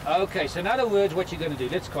the dirt. Okay, so in other words, what you're going to do,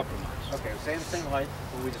 let's compromise. Okay, same height,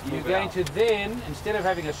 but we just You're move going it to then, instead of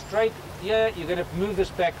having a straight here, you're going to move this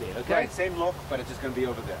back there, okay? Right, same look, but it's just going to be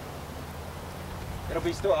over there. It'll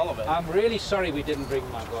be still elevated. I'm really sorry we didn't bring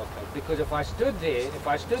my golf club, because if I stood there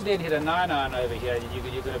and hit a 9-iron over here, you're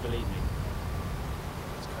going to believe me.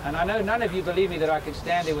 And I know none of you believe me that I can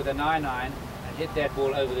stand there with a 9-iron and hit that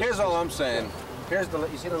ball over the... Here's all I'm saying. Here's the...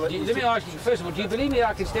 You see the... Let me ask you, first of all, do you believe me that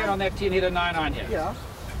I can stand on that tee and hit a 9-iron here? Yeah.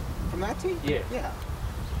 From that tee? Yeah. Yeah.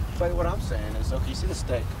 But what I'm saying is, okay, you see the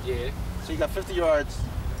stake? Yeah. So you got 50 yards,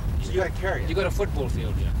 so you got to carry it. You got a football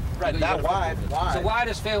field here. Right, that wide. It's the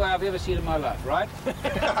widest fairway I've ever seen in my life, right? Is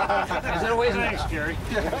it or isn't it? Gary.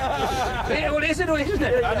 Yeah, well, is it or isn't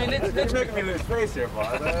it? I mean, let's making me lose face here,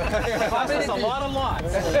 Bob. That's a lot of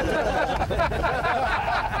lots.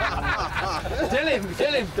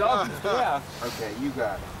 Tell him, dog. Yeah. Okay, you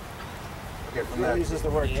got it. Okay, from He uses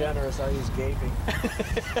the word generous, I use gaping.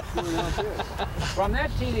 From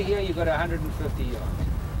that tee to here, you got 150 yards.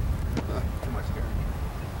 Too much carry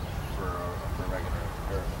for regular.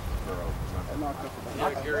 Not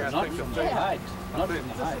from the height. Not from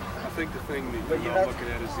the height. I think the thing that you're not looking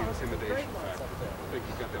at is the intimidation factor. I think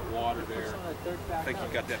you've got that water there. I think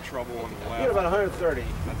you've got that trouble on the left. You're about 130. I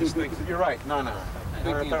just think you're right. No. You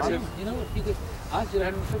know what? You could. I did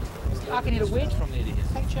 150. I can hit a wedge from there to here.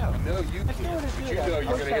 I know you can, but you know you're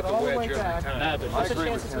going to hit the wedge every time. No, but I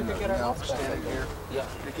agree with him now standing here. Yeah.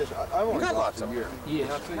 Because I've only got lots of years.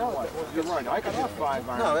 Yeah. You're right. I can hit 5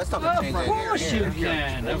 iron. No, that's not the change. Of course you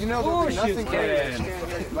can. Of course you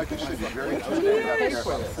can. Like it should be very I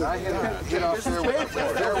hit off there with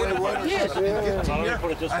fairway wood. Yes. Let me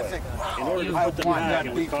put it this way. In order to put the back,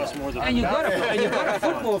 it would cost more than... And you got a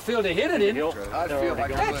football field to hit it in. I feel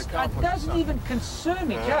like That doesn't even concern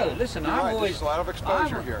me, Joe. Listen, I'm always a lot of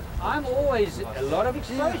exposure here. I'm always a lot of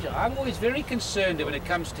exposure. I'm always very concerned when it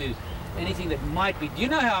comes to anything that might be. Do you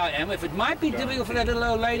know how I am? If it might be difficult for that little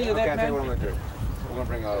old lady or that man. What we're going to do. We're going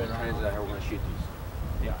to bring our hands out here. We're going to shoot these.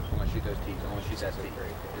 Yeah. We're going to shoot those tees. I want to shoot that tee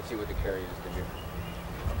and see what the carry is to here.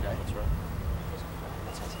 Okay. That's right.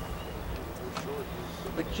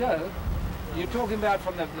 But Joe, you're talking about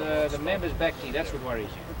from the members back tee. That's what worries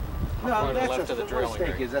you. No, that's left of the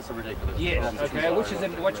drilling. That's a ridiculous. Yes. Okay.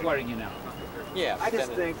 What's worrying you now? Yeah. I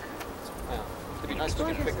just think. It'd be nice if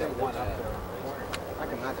we could pick that one up there. I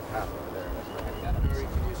can knock the path over there.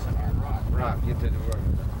 Rock. Get to the rock.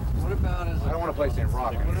 What about as I don't want to place it in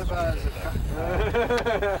rock. What about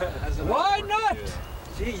as a... Why not?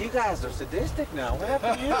 Gee, you guys are sadistic now. What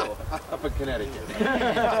happened to you? Up in Connecticut.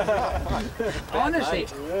 Honestly,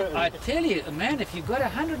 I tell you, man, if you've got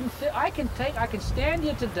 130, I can stand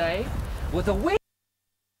here today with a wedge.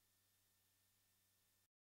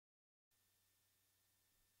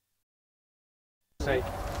 Say,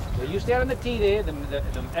 well, you stand on the tee there, the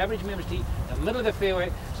average member's tee, the middle of the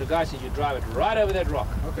fairway. So, guys, said you drive it right over that rock.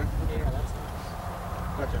 Okay.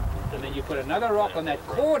 Gotcha. And then you put another rock on that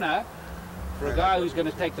corner for a guy who's going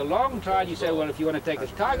to take the long try. And you say, well, if you want to take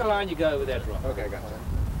this tiger line, you go over that rock. Okay, gotcha.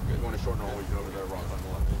 You want to shorten all, you go over that rock on the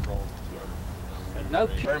left. Roll. No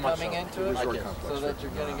coming into it, so that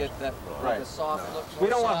you're going to get that the soft look. We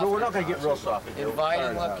don't want. We're not going to get real soft.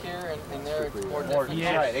 Inviting look here, and there it's more different.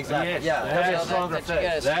 Yes, right, exactly. Yes, Yeah, that's stronger You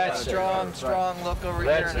get a That's strong look over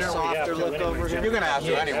here, and a softer look over here. You're going to have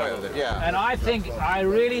to anyway with it. Yeah. And I think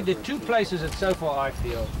the two places that so far I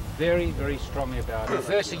feel very, very strongly about. The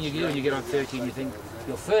first thing you do when you get on 13, you think,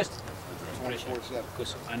 Your first impression,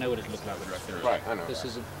 because I know what it looked like when it was finished. Right, I know. This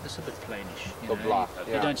is a bit plainish. You The know? block,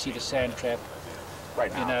 You yeah. don't see the sand trap.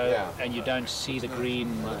 Right You now, know, yeah. and you don't see the green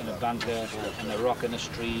in the bunker and the rock in the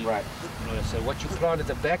stream. Right. You know, so what you plant at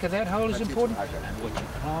the back of that hole is important, and what you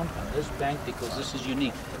plant on this bank, because this is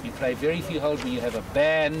unique. You play very few holes where you have a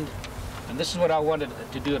band, and this is what I wanted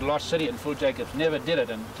to do at Lost City, and Phil Jacobs never did it,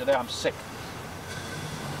 and today I'm sick.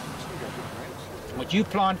 What you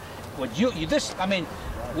plant, I mean,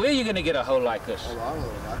 where are you going to get a hole like this?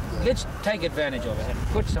 Let's take advantage of it and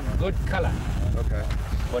put some good color. Okay.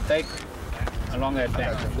 What they along that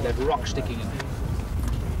bank with that rock sticking in there.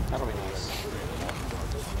 That'll be nice.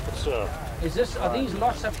 It's, Are these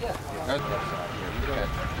lots up here? Okay.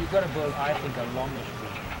 You've got to build, I think, along the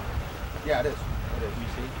street. Yeah, it is. It is. You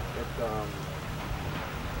see? It's,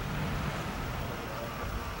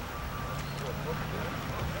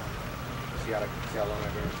 see how long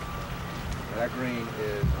that green is? That green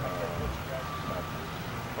is,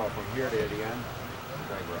 from here to the end.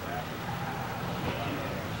 Right, right.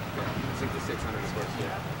 6,600 square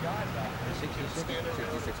feet.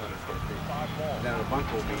 6,600 square feet. Then the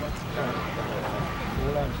bunker will be All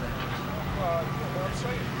I'm saying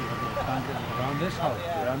is,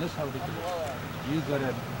 around this hole, because you've got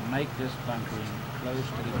to make this bunkering close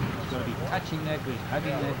to the green. It's got to be touching that green,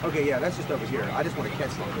 hugging that green. Okay, yeah, that's just over here. I just want to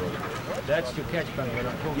catch bunker over here. That's your catch bunker. What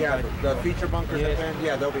I'm talking Yeah, about. the feature bunkers, Yes.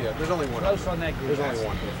 yeah, there'll be there's only one. Close on that green. There's only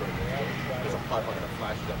one. There's a pipe that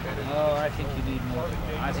flashes up in it. Oh, I think you need more.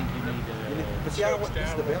 I think you need. But see, I don't want this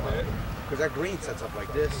is the bailout. Because that green sets up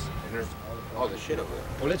like this, and there's all the shit over there.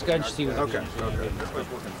 Well, let's go and see what. Okay. Okay.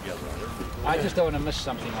 I just don't want to miss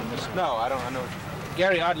something on this one. No, I don't. I know.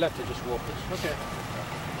 Gary, I'd love to just walk this. Okay.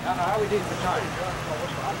 How are we doing for time?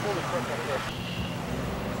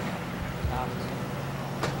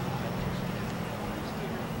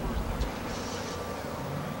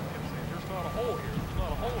 There's not a hole here. There's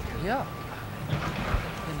not a hole here. Yeah.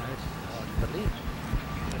 You know, it's hard to believe.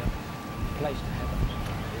 What a place to have it.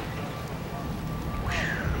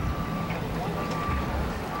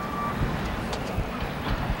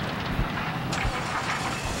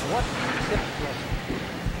 What?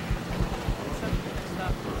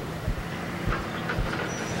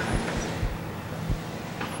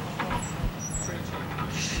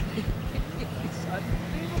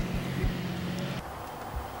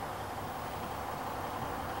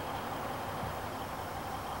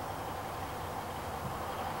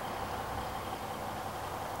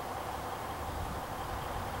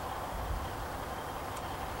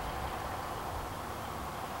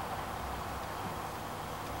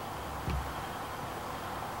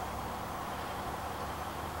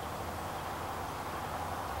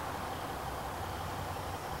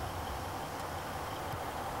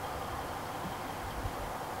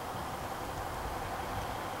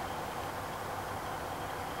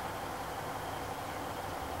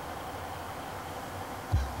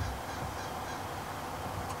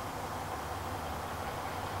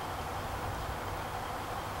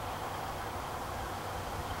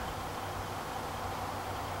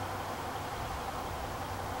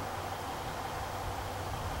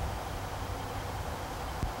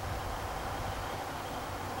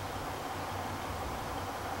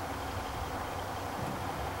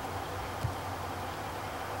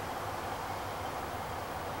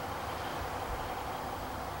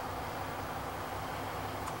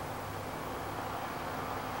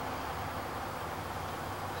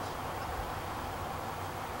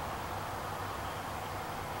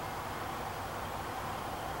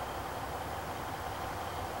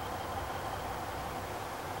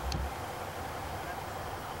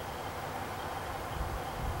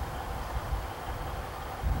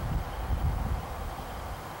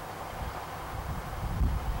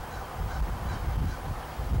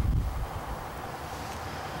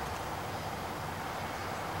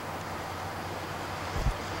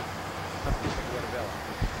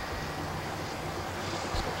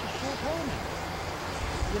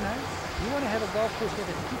 You know, you want to have a golf course where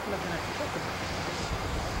the people are going to talk about it.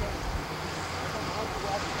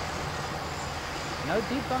 No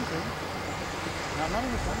deep bunkering. No, not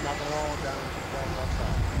in the front. Nothing all down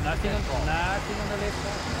Nothing on the left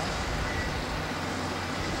side. No.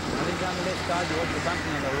 Nothing down the left side. You want the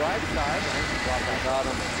bunkering on the right side. I got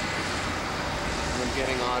him. I'm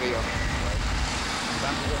getting audio.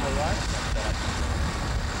 Bunkers on the right.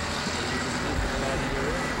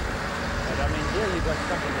 But I mean, here you've got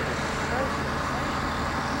something that is so sensational.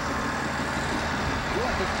 You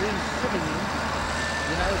want the green sitting in,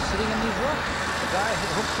 you know, sitting in these rocks. The guy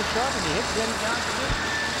hooks the shot and he hits them down to this.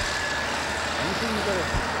 Anything you've got to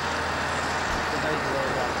make your way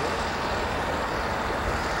right here.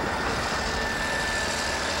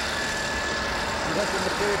 taking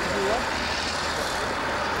the period to do what?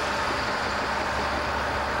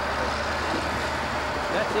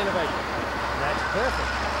 That's the elevation. That's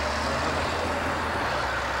perfect.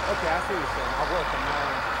 Okay, I see what you're saying. I'll work on my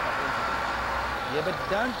own. Yeah, but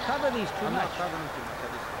don't cover these too I'm much. not covering them too much.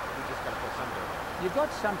 We just got to put something. You've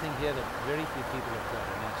got something here that very few people have got,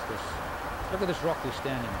 and that's this. Look at this rock we're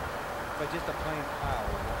standing on. But just a plain pile.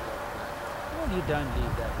 Well, you don't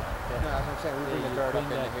leave that like that. No, as I'm saying, we bring the dirt up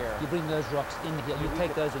into here. You bring those rocks in here. You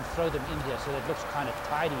take those and throw them in here so that it looks kind of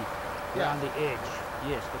tidy around the edge.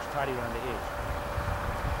 Yes, looks tidy around the edge.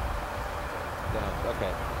 Yeah,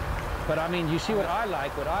 okay. But I mean, you see what I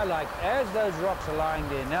like? What I like, as those rocks are lying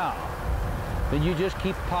there now, then you just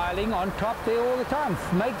keep piling on top there all the time.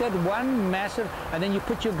 Make that one massive, and then you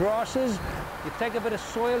put your grasses, you take a bit of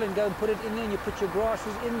soil and go and put it in there, and you put your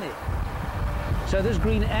grasses in there. So this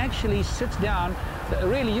green actually sits down.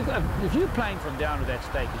 Really, if you're playing from down with that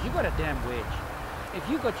stake, you've got a damn wedge. If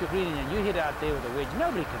you got your green in and you hit out there with a wedge,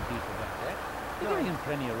 nobody can beat about that. You're giving him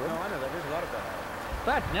plenty of room. No, I know that. There's a lot of that.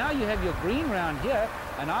 But now you have your green round here,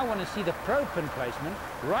 and I want to see the pro pin placement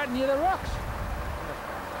right near the rocks.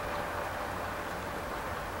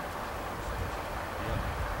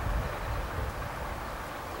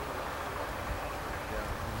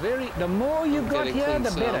 The more you got here, the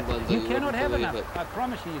better. You cannot have enough. I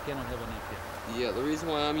promise you, you cannot have enough here. Yeah, the reason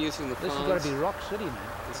why I'm using the This has got to be Rock City, man.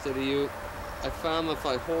 instead of you, I found if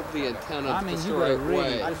I hold the antenna I mean, just you the gotta right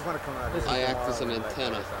really- way, I just want to come out here. I act as an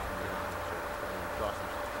antenna,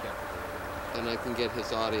 and I can get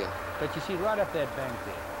his audio. But you see, right up that bank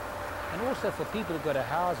there, and also for people who've got a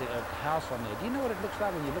house on there, do you know what it looks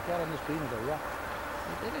like when you look out on this green with a rock?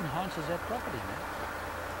 It enhances that property, man.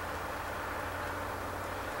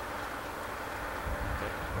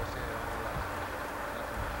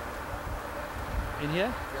 In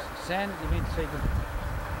here? Yeah. Sand, you mean to say?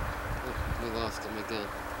 We lost him again.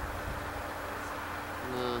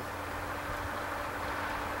 No. Oh,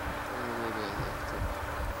 maybe I have to.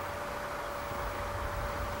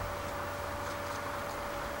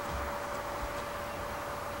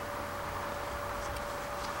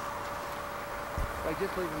 Like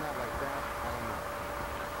just leaving that like that, I don't know.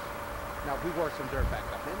 Now we worked some dirt back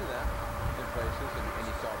up into that in places, and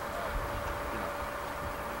you saw, you know.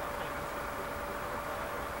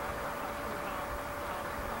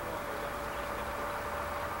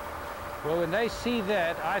 Well, when they see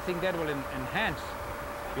that, I think that will enhance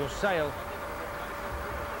your sail.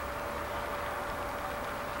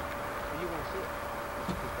 You want to see it?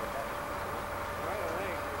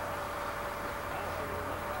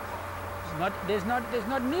 There's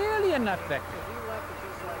not nearly enough back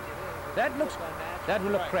there. That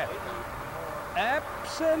will look crap.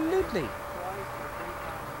 Absolutely.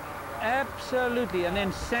 Absolutely. And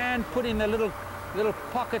then sand, put in the little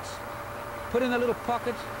pockets. Put in the little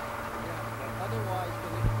pockets. Otherwise,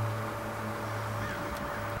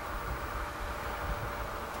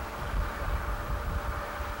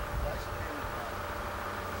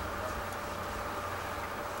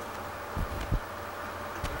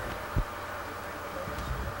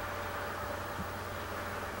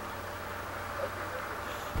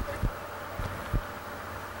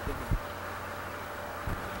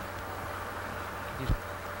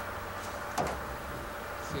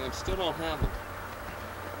 See, I still don't have him.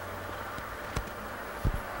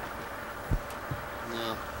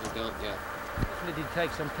 No, I don't yet. Definitely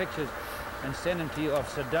take some pictures and send them to you of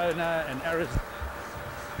Sedona and Arizona.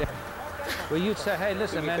 Where you'd say, hey,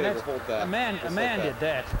 listen, man, that's, a man did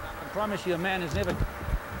that. I promise you, a man has never.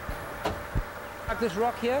 Like this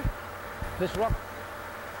rock here, this rock,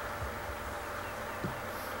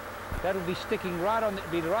 that would be sticking right on,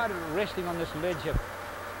 be right resting on this ledge here.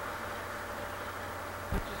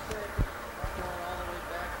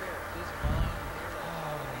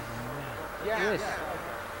 Yes,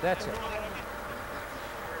 that's it.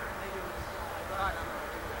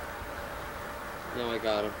 No, I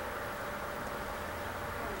got him.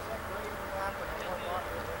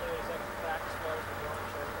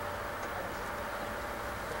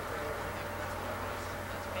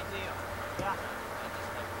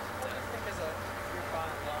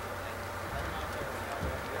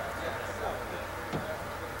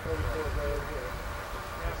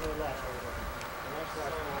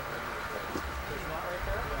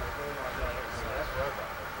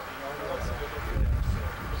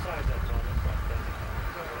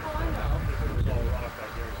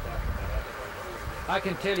 I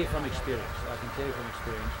can tell you from experience, that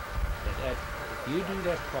if you do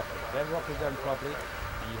that properly, that rock is done properly,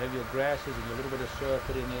 and you have your grasses and your little bit of soil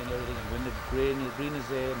put in there and everything, and when the green is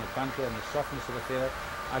there and the bunker and the softness of the feather,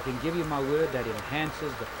 I can give you my word that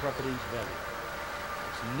enhances the property's value.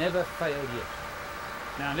 never failed yet.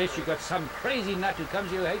 Now, unless you've got some crazy nut who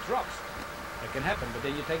comes here who hates rocks, that can happen, but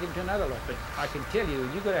then you take him to another lot. But I can tell you,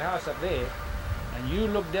 when you've got a house up there, and you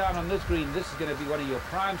look down on this green, this is going to be one of your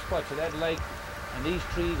prime spots of that lake, and these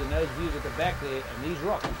trees and those views at the back there, and these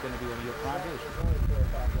rocks is going to be one of your prime views.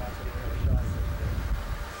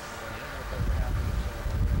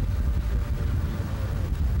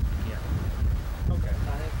 Yeah. Okay.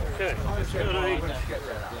 Okay.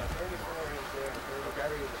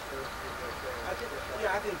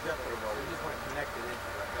 Yeah, I think definitely. We just want to connect it into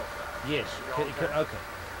the hillside. Yes. Okay.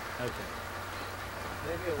 Okay.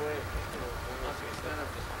 Maybe a way instead of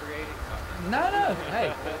just creating something. No, no. Hey,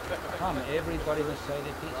 Tom, everybody will say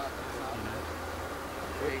their piece.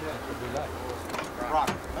 That's what we like. Rock.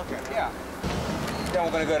 Okay, yeah. Then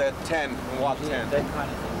we're going to go to 10 and walk 10. That kind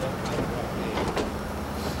of thing. That kind of rock there.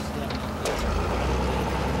 Standing on the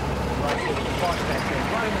right there with the box back there.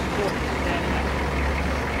 Right in the corner, standing up.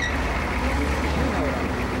 You know what I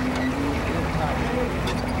mean. A little tight.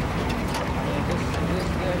 I mean, this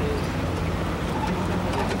there is...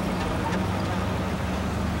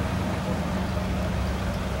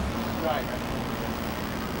 Right.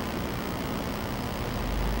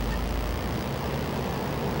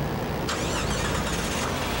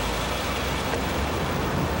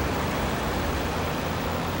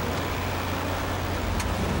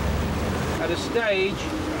 At a stage,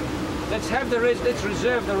 let's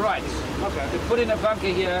reserve the rights to put in a bunker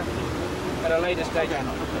here at a later stage.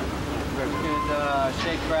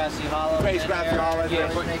 Shake Grassy Hollow. Grassy Hollow.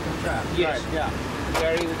 Yes. Make them trap. Yes. Right, yeah.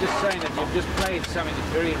 Gary was just saying that you've just played something that's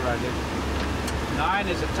very rugged. 9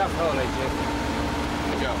 is a tough hole, eh, Jeff?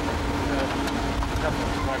 Joe. Tough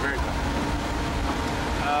hole. Very tough.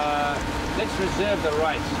 Let's reserve the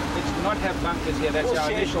rights. Let's not have bunkers here. That's our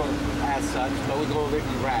initial. As such, but we'll go with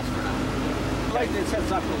the grass for now. I like it sets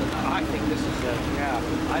up a little bit. I think this is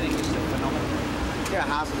I think this is a phenomenon. Yeah,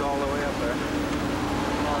 houses all the way up there.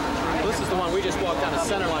 This is the one we just walked down the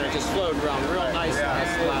center line and just flowed around real nice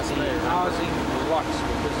last day. Housing lots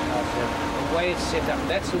with this house. The way it's set up,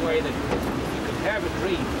 that's the way that you could have a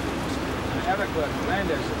dream. Avaquah and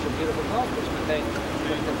Orlando is such a beautiful golf course, but they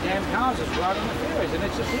put the damn houses right on the fairways, and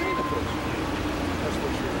it's just ruining the course.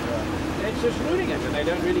 It's just ruining it, and they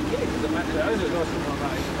don't really care. The owners lost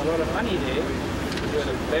a lot of money there. We had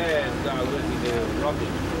a bad guy working there, Robbie.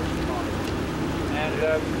 And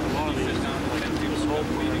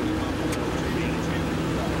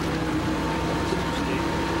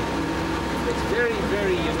it's very,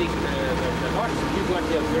 very unique. The lots that you got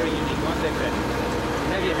here are very unique, aren't they, Pat?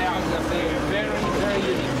 Have your houses up there, very, very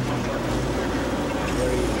unique.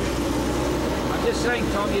 Very unique. I'm just saying,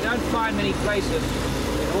 Tom, you don't find many places,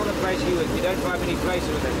 in all the places you don't find many places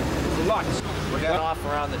with it. Lots. We're getting off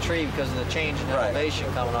around the tree because of the change in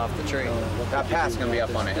elevation coming off the tree. That path's going to be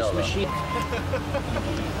up on a hill, Machine.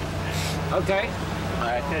 Okay. All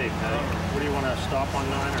right. Okay, what do you want to stop on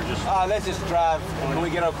 9 or just... Let's just drive. Can we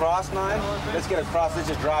get across 9? Let's get across. Let's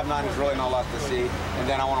just drive 9. There's really not a lot to see. And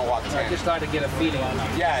then I want to walk 10. I'd just like to get a feeling on that.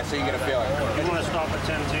 Yeah, so you get a feeling. You want to stop at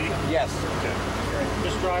 10T? Yes. Okay.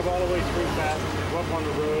 Just drive all the way through that, go up on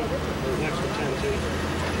the road, next to 10T.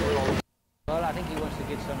 Well, I think he wants to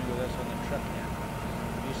get something with us on the truck now.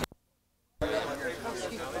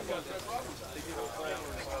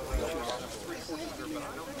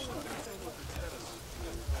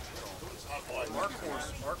 Our course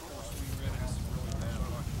we ran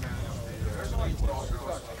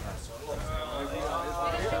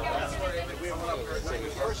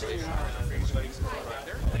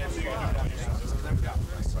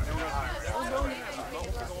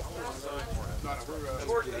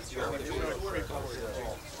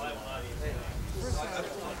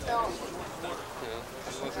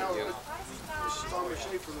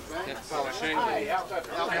is really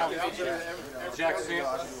Jack Sam.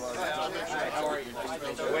 How are you?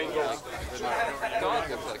 Wayne Gold.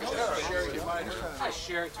 I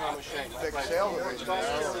share Thomas Shane. Big sale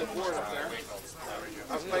up there.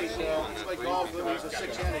 I played golf with him. He's a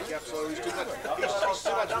 6 handicap, so he's too much. He's too much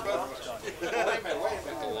for both of us. Wait a minute.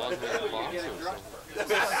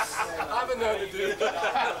 I've been known to do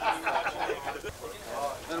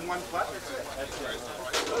Then one putt, that's it. That's right.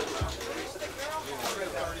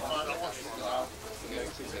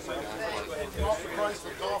 Off the price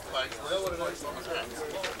for golf bags. That's what it is on the track.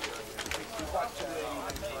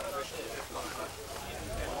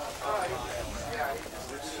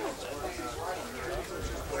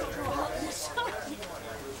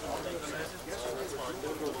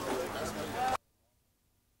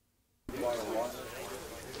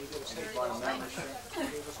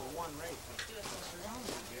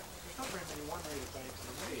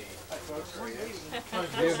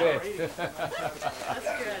 bet.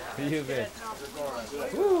 You bet.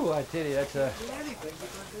 Woo, I tell you, that's a...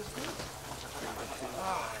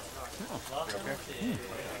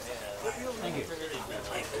 Thank you.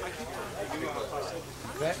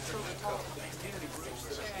 Okay.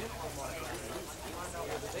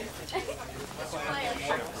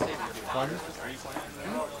 Pardon?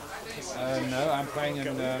 No, I'm playing in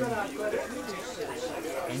New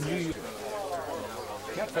York.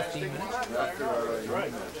 Got 15 minutes. Long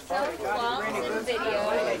video. I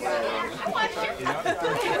watched it. I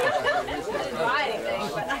didn't buy anything,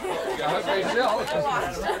 but I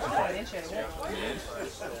watched it.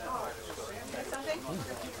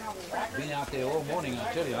 Been out there all morning,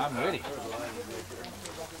 I tell you, I'm ready.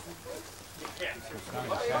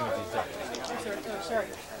 Sorry.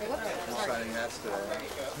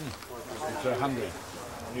 I'm so hungry.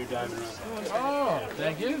 New diamond. Oh,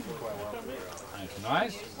 thank you. That's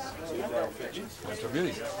nice. That's a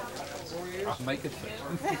really. I'll make it fit.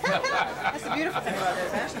 That's the beautiful thing about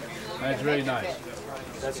this, huh? That's very nice.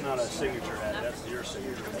 That's not a signature hat, that's your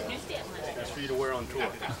signature hat. That's for you to wear on tour.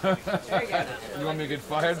 You want me to get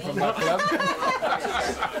fired from my club?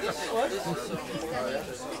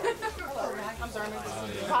 I'm sorry.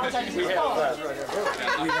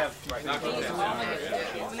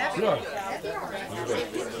 Sure.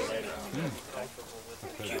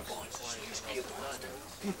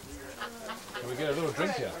 Can we get a little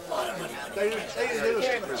drink here? How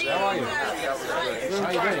are you? How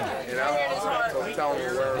are you doing? Tell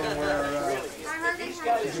them where you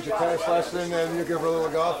get your tennis lesson and you give her a little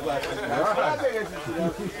golf lesson. I think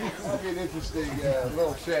it'll be an interesting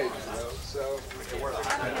little shake. So,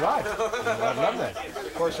 That's right. I love that.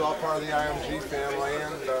 of course, all part of the IMG family.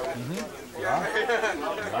 And Yeah.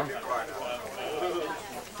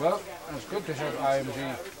 Well, it's good to have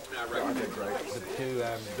IMG.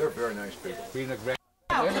 they're very nice people. Being a great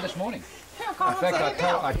early this morning. In fact,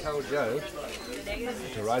 I told Joe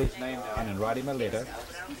to write his name down and write him a letter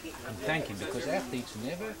and thank him, because athletes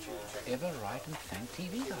never, ever write and thank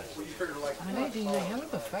TV guys. I mean, they do you a hell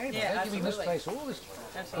of a favour. They're giving this place all this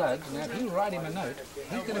plugs. Now, if you write him a note,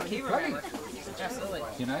 he's going to keep plugging it. Absolutely.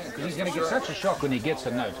 You know, because he's going to get such a shock when he gets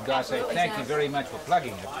a note. The guy say, thank you very much for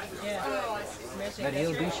plugging it. That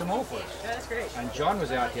he'll do some more for us. That's great. And John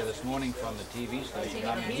was out here this morning from the TV station.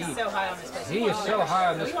 I mean, He's so high on this place. he is so high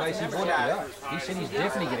on this place, he bought it out. He said he's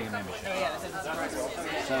definitely getting a membership. Yeah, that's impressive.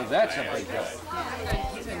 So that's a big help.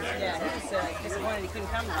 He's disappointed he couldn't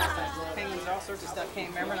come last time. Paintings, all sorts of stuff came,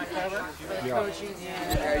 remember, in October? For the coaching,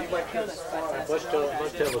 yeah, you killed us. Let's tell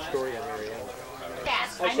the story on Marianne.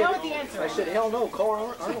 I know what the answer I is. said, hell no, call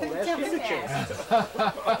Arnold, ask him to change.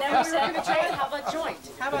 Then we said, okay, how about joint?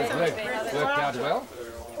 How about It something? worked out well.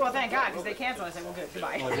 Well, thank God, because they canceled. I said, well, good,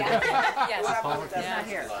 goodbye. Yes. That's not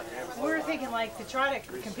here. We were thinking, like, to try to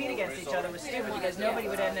compete against each other was stupid because nobody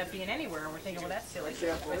would end up being anywhere. And we're thinking, well, that's silly. I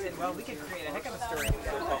said, well, we could create a heck of a story if we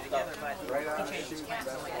got it together, but he changed his plans.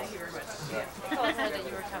 So, like, thank you very much. Yeah. Well, I heard that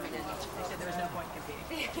you were coming in. They said there was no point in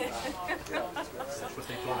competing.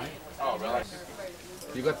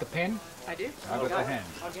 You got the pen? I do. I got the hand.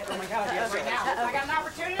 Oh my God, yes, right now. I got an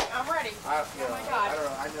opportunity. I'm ready. Oh my God.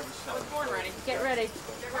 I never I was born ready. Get ready.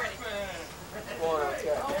 Get ready. Well,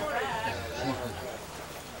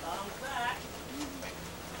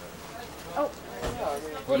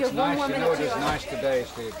 You it's have one nice. more You know minute what is too. nice today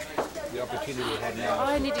is the opportunity we had Oh, now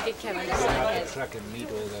I need to get Kevin to to sign get out his. the truck and meet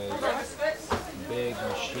all those big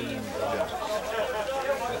machine drivers.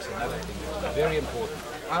 That's another thing. It's very important.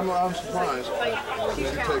 I'm surprised that you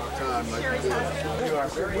take the time like you do. You are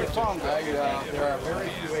very there are very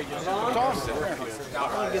few agents. I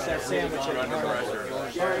want to get that sandwich in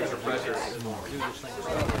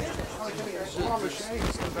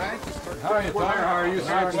How are you, Tom? How are you, sir?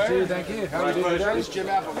 Nice to see you. Thank you. How are you doing today? It's Jim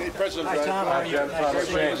Applegate, President. Hi, Tom. How are you? My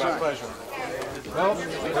pleasure. Well, we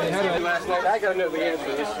had a Last night, I got to know the answer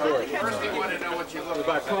to this story. First, we want to know what you look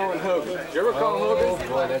About Colin Hogan. Did you ever call Oh, Hogan?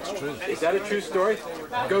 boy, that's true. Is that a true story?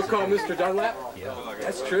 Go call Mr. Dunlap? Yeah.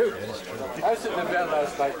 That's true. I was sitting in bed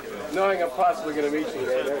last night, knowing I'm possibly going to meet you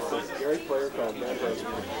there. There's this great player called Matt Hogan.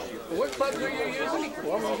 What button are you using?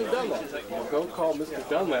 Well, Mr. Dunlap. Well, go call Mr.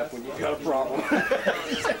 Dunlap when you got a problem.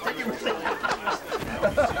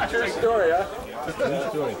 True story, huh? True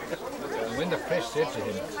story. And when the press said to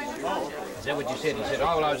him, is that what you said? He said,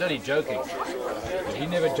 oh, well, I was only joking. But he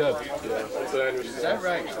never joked. Yeah, that's what I understand. Is that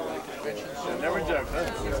right? Never joked,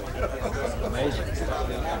 huh? Amazing.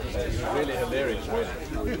 It was really hilarious, really.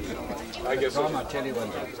 I guess. Tom, I'll tell you one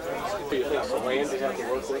thing. Do you think the land you have to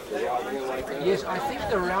work with, the routing like that? Yes, I think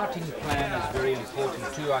the routing plan is very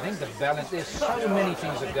important too. I think the balance, there's so many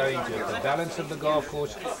things that go into it. The balance of the golf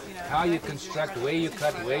course, how you construct, where you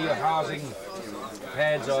cut, where your housing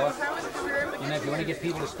pads are. You know, if you want to get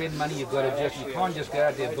people to spend money, you've got to you can't just go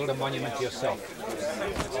out there and build a monument to yourself.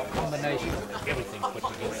 It's a combination of everything put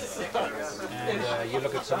together. And you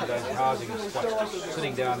look at some of those housing spots,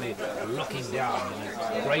 sitting down there, looking down,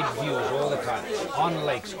 great views all the time, on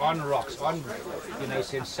lakes, on rocks, on, you know,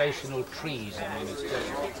 sensational trees. I mean, it's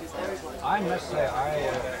just, I must say,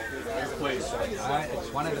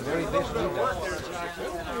 it's one of the very best we've done.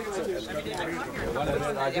 One of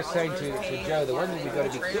the, I was just saying to Joe, the one thing we've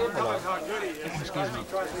got to be careful of, excuse me,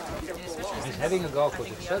 is having a golf course.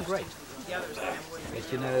 It's so great.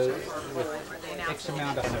 But you know, with X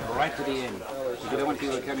amount of them right to the end, you don't want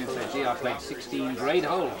people to come in and say, gee, I played 16 great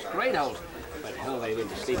holes. But hell, they went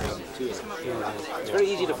to sleep on it too. It's very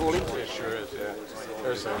easy to fall into. It sure is, yeah.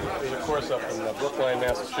 There's a course up in Brookline,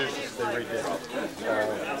 Massachusetts, they redid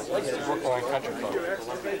Brookline Country Club.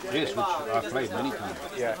 Yes, which I've played many times.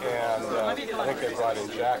 Yeah, and I think they brought in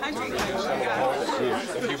Jack to redo some of the holes.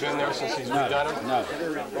 Yes. Have you been there since he's redone it? No.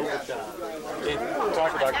 He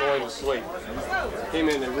talked about going to sleep. Came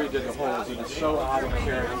in and redid the holes. He was so out of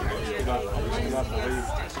character. He not believe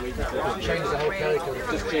sleep. Changed the whole character.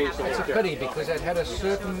 Just changed the whole character. It's a pity because it had a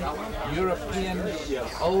certain European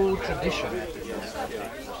old tradition.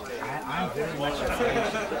 I'm very much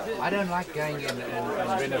against. I don't like going in and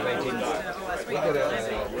renovating. We got a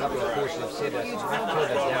couple of courses that said that I've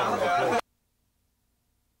turned it down because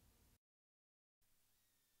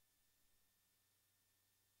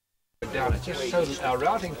down. It's just so our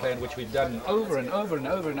routing plan, which we've done over and over and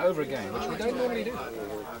over and over again, which we don't normally do.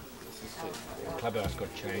 The clubhouse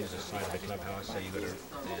got changed, the side of the clubhouse, so you've got to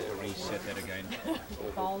reset that again.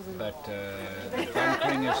 But the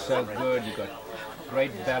bunkering is so good, you've got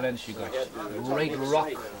great balance, you've got great rock,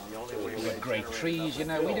 you've got great trees. You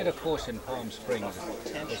know, we did a course in Palm Springs.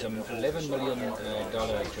 It was an $11 million job.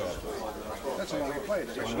 That's the one we played.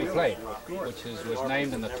 The one we played, which was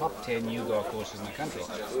named in the top 10 new golf courses in the country.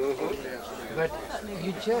 But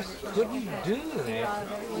you just couldn't do that.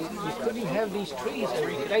 You couldn't have these trees.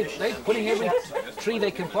 They're putting every tree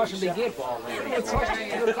they can possibly get.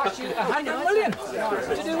 It'll cost you $100 million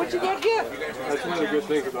to do what you got here. That's one of the good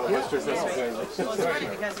things about Western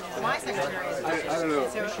Pennsylvania. My secretary is I don't know.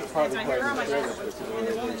 You should probably play in the service with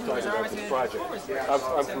talking about this project.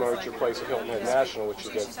 I'm familiar with your place at Hilton Head National, which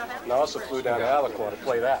you did. And I also flew down to Aliquot to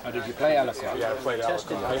play that. Oh, did you play Aliquot? Yeah, I played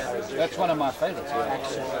Aliquot. That's one of my favorites.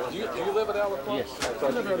 Do you live at Aliquot? Yes. I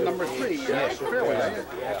live at number 3. Yes.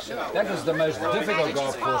 That was the most difficult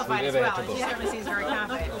golf course we've ever had to book.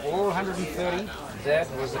 Of all 130, that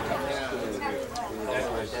was the toughest.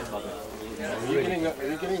 That was. Are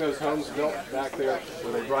you getting those homes built back there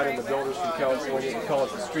where they brought in the builders from California? They call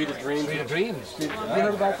it the Street of Dreams. Street of Dreams. You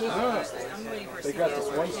heard about this? No. They got this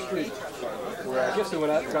one street where I guess they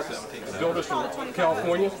went out and got the builders from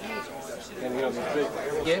California, and you know the big.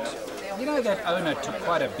 Yes. You know, that owner took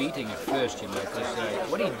quite a beating at first, you know,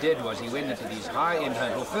 because what he did was he went into these high-end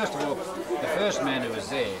homes. Well, first of all, the first man who was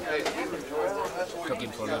there took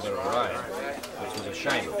him for a little ride, which was a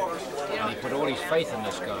shame. And he put all his faith in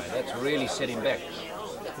this guy. That's really set him back.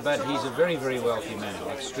 But he's a very, very wealthy man,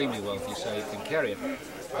 extremely wealthy, so he can carry it.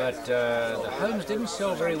 But the homes didn't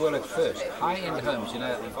sell very well at first. High-end homes, you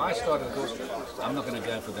know, if I started, of course, I'm not going to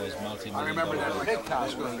go for those multi-million dollar homes.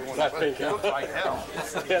 That pink house. Like hell.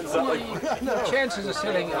 The chances of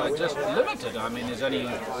selling are just limited. I mean, there's only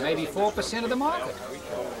maybe 4% of the market.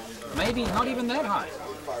 Maybe not even that high.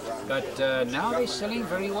 But now they're selling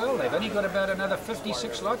very well. They've only got about another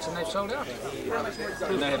 56 lots and they've sold out.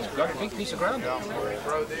 And they have got a big piece of ground.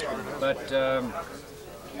 But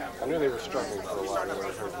I knew they were struggling for a while.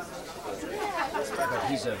 But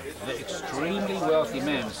he's an extremely wealthy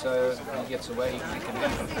man, so he gets away. He can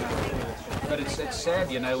handle it. But it's sad,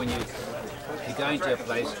 you know, when you go into a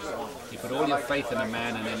place, you put all your faith in a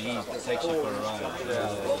man, and then he takes you for a ride.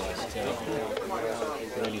 It's terrible.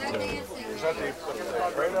 Really terrible. Was that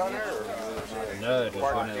the rain on there? No, it was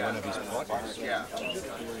one of his partners. Yeah.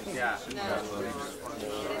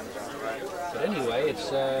 But anyway, it's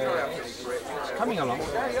coming along.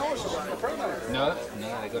 No,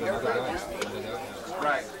 they got another guy.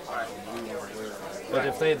 Right. But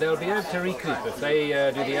if they'll be able to recoup if they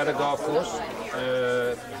do the other golf course,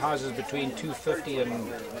 houses between 250 and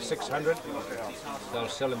 600. They'll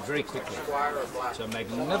sell them very quickly. It's a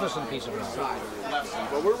magnificent piece of ground.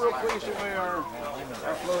 Well, we're real pleased the way our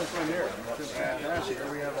flow has been here. This past year,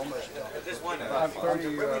 we have almost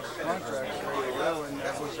 30 contracts ready to go, and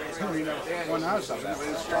that was one house of that.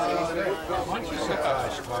 Aren't you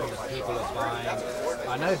surprised by the people are buying?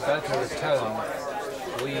 I know Boca Raton,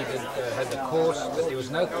 we had the course, but there was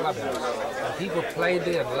no clubhouse. And people played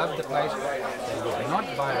there and loved the place. They would not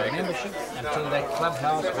buy a membership until that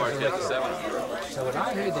clubhouse was erected. So when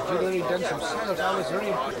I heard that you'd already done some sales, I was very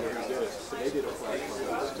impressed. They did a flag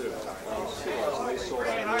clubhouse too. They sold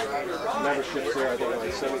out memberships there, I think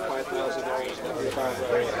like $75,000,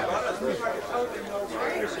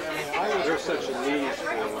 $75,000. There's such a need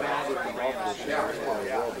for different golf courses in this part of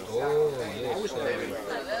the world. Oh, yes.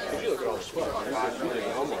 If you look at all the spots, there's really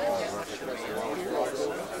almost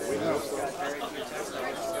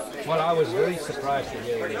Well, I was very surprised to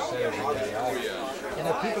hear you say that. You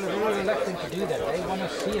know, people are very reluctant to do that. They want to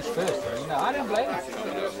see it first. You know, I don't blame them.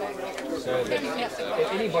 So that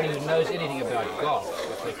if anybody who knows anything about golf,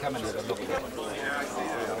 if they come and have a look at it.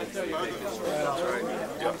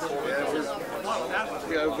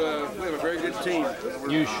 We have a very good team.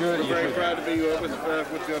 You should. We're very proud to be with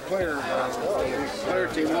the player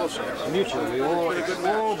team also. Mutual. We've all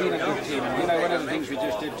been a good team. And you know, one of the things we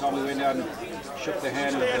just did, Tom, we went out and shook the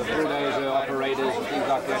hand of the bulldozer operators and things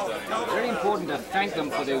like that. It's very important to thank them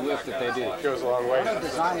for their work that they do. It goes a long way. A lot of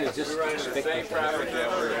designers just expect that.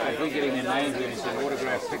 Like we're getting their names and some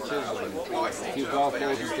autographed pictures and a few golf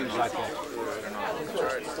balls and things like that.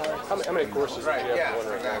 How many courses do you have going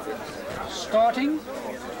right now? Starting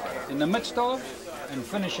in the midst of and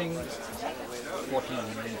finishing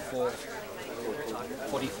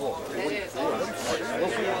 44.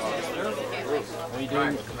 We're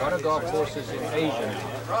doing a lot of golf courses in Asia,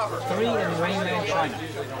 3 in mainland China. I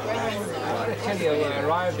tell you, we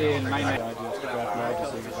arrived in mainland.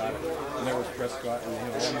 And there was Prescott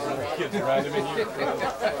and him around him.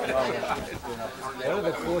 One of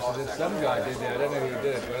the courses that some guy did there, I don't know who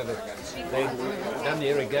did it, they'd done the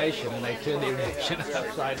irrigation and they turned the irrigation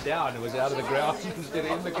upside down. It was out of the ground instead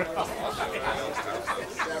of in the ground.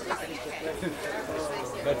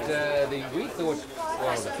 But we thought,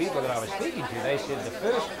 well, the people that I was speaking to, they said the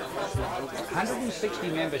first 160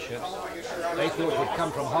 memberships they thought would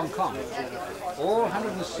come from Hong Kong. All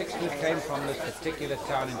 160 came from this particular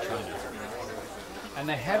town in China. And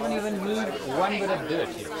they haven't even moved one bit of dirt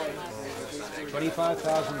yet.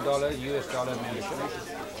 $25,000 US dollar membership.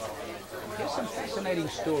 There's some fascinating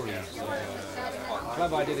stories.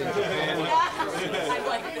 Club I did in Japan.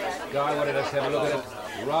 Guy wanted us to have a look at it.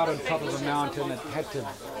 Right on top of a mountain, it had to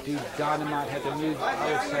do dynamite, had to move,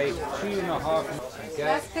 I would say, 2.5 minutes. Okay?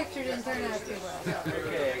 Last picture didn't turn out too well.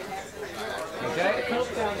 Okay?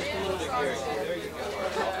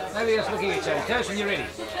 Maybe let's look at each other. Tell us when you're ready.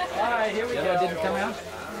 All right, here we The go. other didn't come out?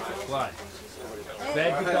 Why?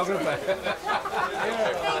 Bad photographer?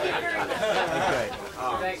 Okay.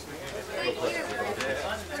 Thanks. These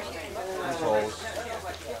holes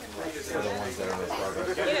are the ones that are in the progress.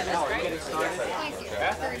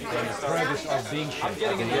 In the progress of being shipped.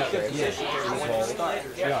 Yes. These holes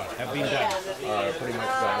Yeah, have been done. are pretty much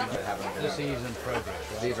done. Haven't been This is in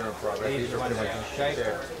progress, right? These are in progress. These are ones pretty are in much shape,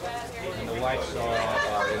 there. and the whites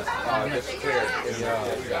are... It's clear.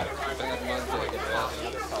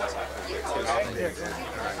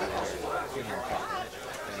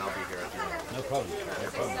 And I'll be here at the end. No problem, no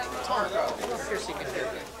problem.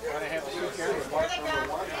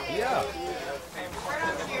 Yeah.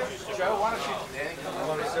 Joe, why don't you?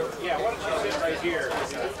 Yeah, why don't you sit right here?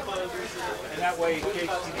 And that way, in case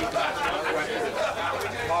you need to ask questions.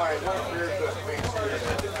 All right, very good.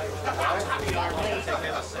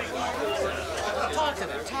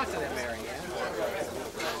 Talk to them, Mary Ann.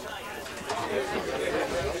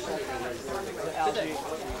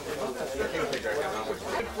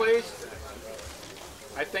 Please.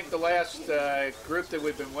 I think the last group that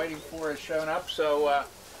we've been waiting for has shown up, so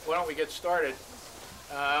why don't we get started?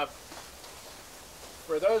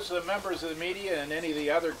 For those of the members of the media and any of the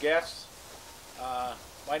other guests,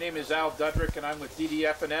 my name is Al Dudrick and I'm with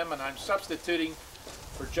DDF&M and I'm substituting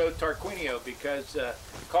for Joe Tarquinio because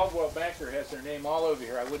Caldwell Banker has their name all over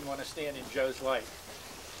here. I wouldn't want to stand in Joe's light.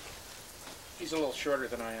 He's a little shorter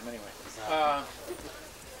than I am anyway.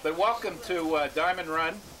 But welcome to Diamond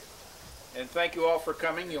Run, and thank you all for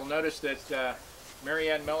coming. You'll notice that Mary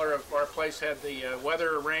Ann Miller of our place had the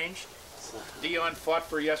weather arranged. Dion fought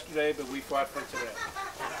for yesterday, but we fought for today.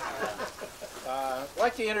 I'd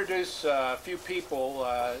like to introduce a few people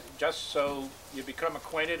just so you become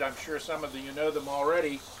acquainted. I'm sure some of you know them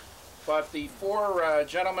already. but the four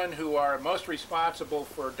gentlemen who are most responsible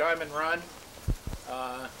for Diamond Run,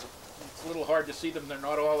 it's a little hard to see them, they're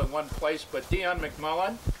not all in one place, but Dion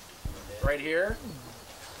McMullen, right here.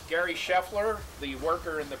 Gary Scheffler, the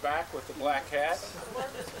worker in the back with the black hat.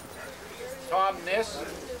 Tom Niss,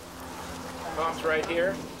 Tom's right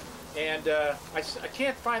here. And I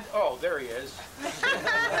can't find, oh, there he is.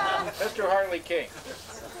 Mr. Harley King.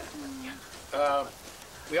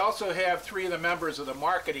 We also have three of the members of the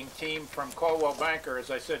marketing team from Coldwell Banker. As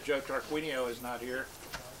I said, Joe Tarquinio is not here,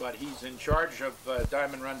 but he's in charge of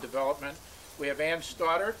Diamond Run development. We have Ann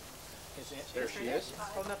Stoddard. There she is.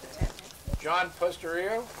 John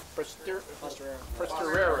Posteriero.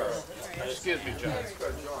 Excuse me, John.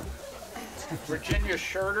 Virginia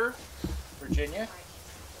Scherter. Virginia.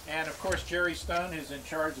 And of course, Jerry Stone is in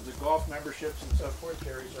charge of the golf memberships and so forth.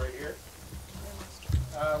 Jerry's right here.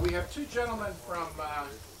 We have two gentlemen from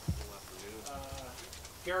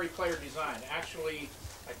Gary Player Design. Actually,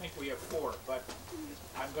 I think we have four, but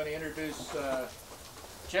I'm going to introduce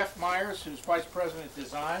Jeff Myers, who's Vice President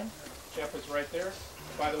Design. Jeff is right there.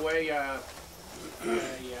 By the way,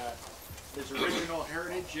 his original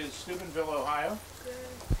heritage is Steubenville, Ohio.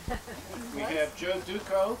 We have Joe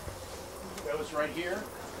Duco, that was right here.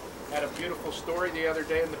 Had a beautiful story the other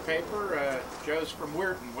day in the paper. Joe's from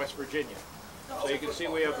Weirton, West Virginia. So you can see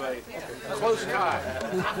we have a close tie.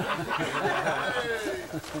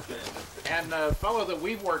 And a fellow that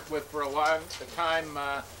we've worked with for a long time,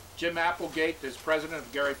 Jim Applegate, is president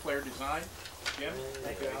of Gary Player Design. Jim?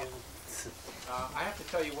 I have to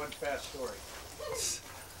tell you one fast story.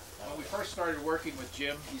 When we first started working with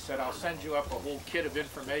Jim, he said, I'll send you up a whole kit of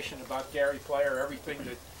information about Gary Player, everything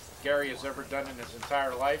that Gary has ever done in his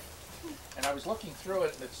entire life. And I was looking through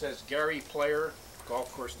it, and it says Gary Player,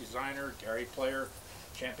 golf course designer, Gary Player,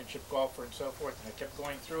 championship golfer, and so forth. And I kept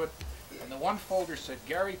going through it, and the one folder said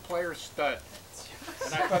Gary Player Stud.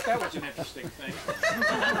 And I thought that was an interesting thing.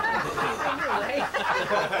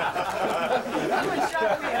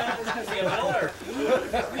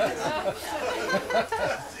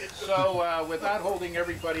 So without holding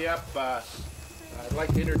everybody up, I'd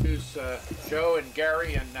like to introduce Joe and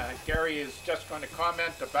Gary, and Gary is just going to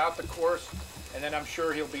comment about the course, and then I'm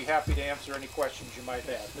sure he'll be happy to answer any questions you might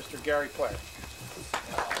have. Mr. Gary Player.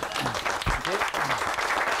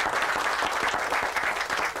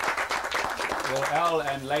 Well, Al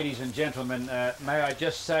and ladies and gentlemen, may I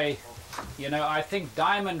just say, you know, I think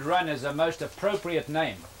Diamond Run is the most appropriate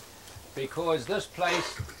name because this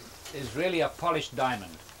place is really a polished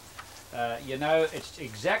diamond. You know, it's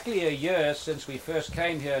exactly a year since we first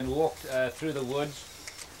came here and walked through the woods,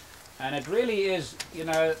 and it really is, you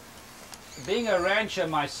know, being a rancher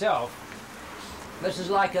myself, this is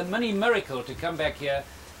like a mini miracle to come back here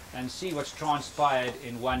and see what's transpired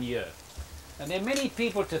in 1 year. And there are many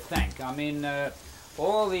people to thank. I mean,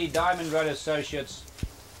 all the Diamond Run associates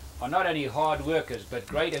are not only hard workers, but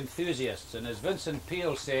great enthusiasts. And as Vincent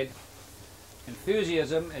Peale said,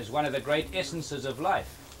 enthusiasm is one of the great essences of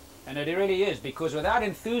life. And it really is, because without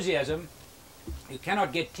enthusiasm, you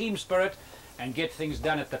cannot get team spirit and get things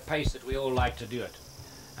done at the pace that we all like to do it.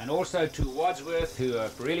 And also to Wadsworth, who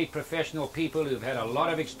are really professional people who've had a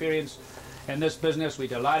lot of experience in this business. We're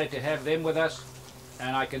delighted to have them with us.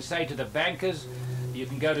 And I can say to the bankers, you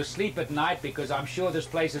can go to sleep at night because I'm sure this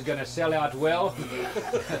place is going to sell out well.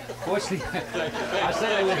 Fortunately, I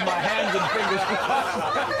say it with my hands and fingers crossed.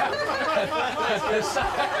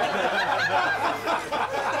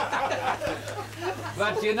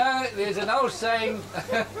 But you know, there's an old saying,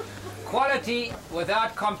 quality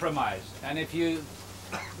without compromise. And if you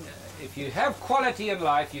have quality in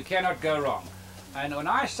life, you cannot go wrong. And when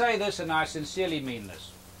I say this, and I sincerely mean this,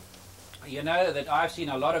 you know that I've seen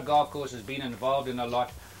a lot of golf courses, been involved in a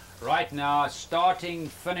lot. Right now, starting,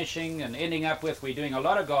 finishing, and ending up with, we're doing a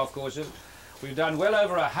lot of golf courses. We've done well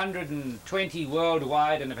over 120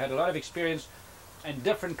 worldwide and have had a lot of experience in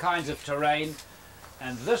different kinds of terrain.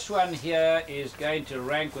 And this one here is going to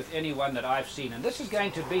rank with anyone that I've seen. And this is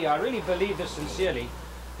going to be, I really believe this sincerely,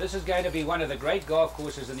 this is going to be one of the great golf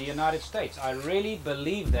courses in the United States. I really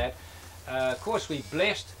believe that. Of course, we're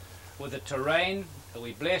blessed with the terrain.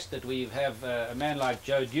 We're blessed that we have a man like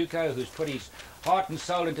Joe Duco, who's put his heart and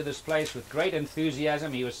soul into this place with great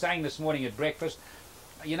enthusiasm. He was saying this morning at breakfast,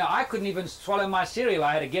 you know, I couldn't even swallow my cereal.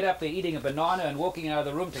 I had to get up there eating a banana and walking out of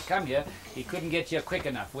the room to come here. He couldn't get here quick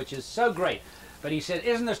enough, which is so great. But he said,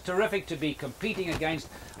 isn't this terrific to be competing against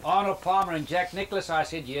Arnold Palmer and Jack Nicklaus? I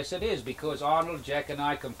said, yes, it is, because Arnold, Jack, and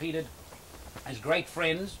I competed as great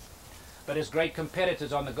friends, but as great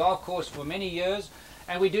competitors on the golf course for many years.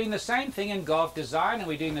 And we're doing the same thing in golf design, and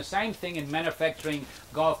we're doing the same thing in manufacturing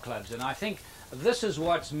golf clubs. And I think this is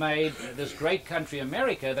what's made this great country,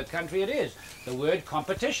 America, the country it is. The word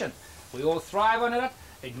competition. We all thrive on it.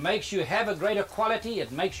 It makes you have a greater quality,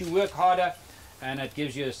 it makes you work harder, and it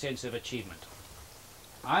gives you a sense of achievement.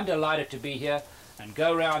 I'm delighted to be here and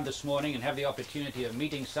go around this morning and have the opportunity of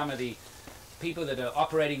meeting some of the people that are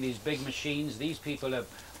operating these big machines. These people are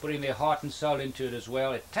putting their heart and soul into it as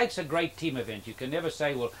well. It takes a great team event. You can never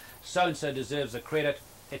say, well, so-and-so deserves the credit.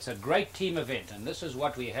 It's a great team event, and this is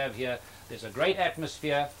what we have here. There's a great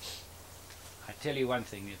atmosphere. I tell you one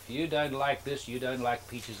thing, if you don't like this, you don't like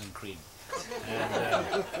peaches and cream.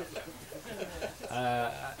 And,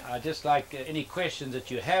 I'd just like any questions that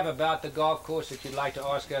you have about the golf course that you'd like to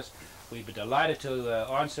ask us. We'd be delighted to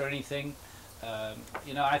answer anything.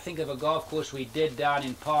 You know, I think of a golf course we did down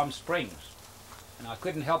in Palm Springs, and I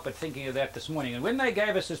couldn't help but thinking of that this morning. And when they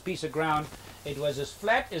gave us this piece of ground, it was as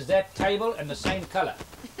flat as that table and the same color,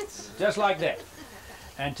 just like that.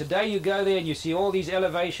 And today you go there and you see all these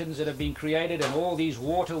elevations that have been created and all these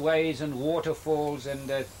waterways and waterfalls and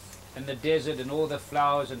the desert and all the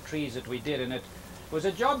flowers and trees that we did. And it was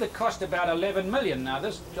a job that cost about 11 million. Now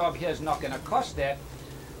this job here is not going to cost that,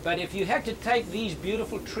 but if you had to take these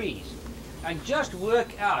beautiful trees and just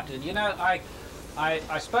work out, and you know,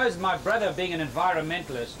 I suppose my brother being an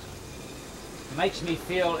environmentalist makes me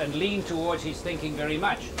feel and lean towards his thinking very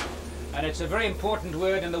much. And it's a very important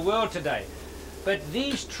word in the world today. But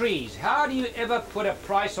these trees, how do you ever put a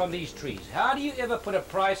price on these trees? How do you ever put a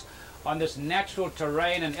price on this natural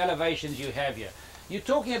terrain and elevations you have here? You're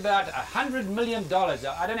talking about $100 million.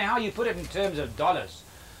 I don't know how you put it in terms of dollars,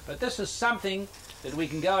 but this is something that we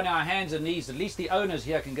can go on our hands and knees, at least the owners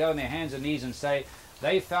here can go on their hands and knees and say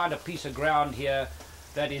they found a piece of ground here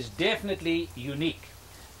that is definitely unique,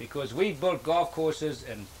 because we've built golf courses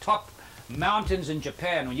in top mountains in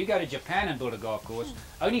Japan. When you go to Japan and build a golf course,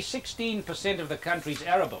 only 16% of the country's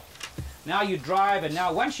arable. Now you drive, and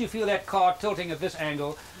now once you feel that car tilting at this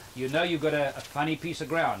angle, you know you've got a funny piece of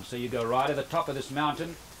ground. So you go right at the top of this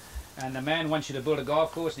mountain, and the man wants you to build a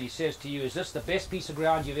golf course, and he says to you, is this the best piece of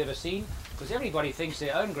ground you've ever seen? Because everybody thinks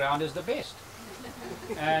their own ground is the best.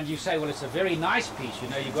 And you say, well, it's a very nice piece, you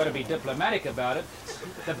know, you've got to be diplomatic about it.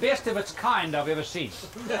 The best of its kind I've ever seen.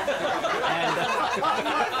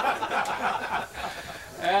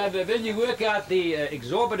 And then you work out the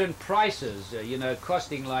exorbitant prices, you know,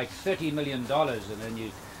 costing like $30 million, and then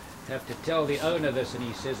you have to tell the owner this, and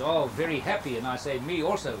he says, oh, very happy. And I say, me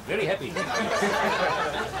also, very happy.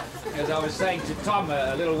 As I was saying to Tom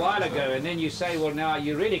a little while ago. And then you say, well, now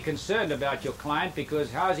you're really concerned about your client,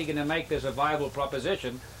 because how is he going to make this a viable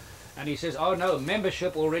proposition? And he says, oh no,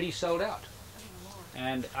 membership already sold out.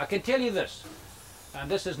 And I can tell you this, and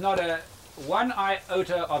this is not a one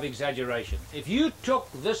iota of exaggeration. If you took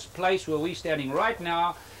this place where we're standing right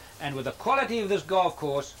now, and with the quality of this golf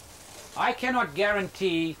course, I cannot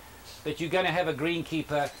guarantee that you're going to have a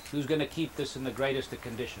greenkeeper who's going to keep this in the greatest of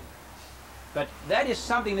condition. But that is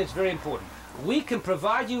something that's very important. We can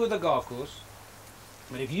provide you with a golf course,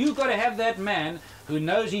 but if you've got to have that man who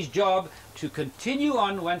knows his job to continue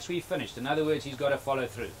on once we've finished. In other words, he's got to follow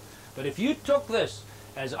through. But if you took this,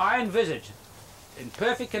 as I envisage, in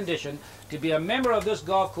perfect condition, to be a member of this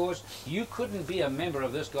golf course, you couldn't be a member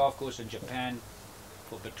of this golf course in Japan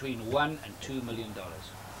for between $1 and $2 million.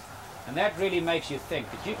 And that really makes you think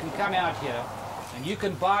that you can come out here and you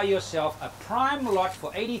can buy yourself a prime lot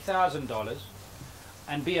for $80,000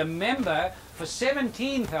 and be a member for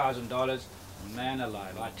 $17,000. Man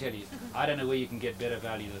alive, I tell you, I don't know where you can get better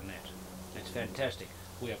value than that. It's fantastic.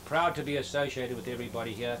 We are proud to be associated with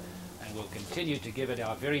everybody here, and we'll continue to give it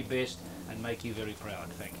our very best and make you very proud.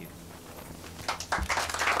 Thank you.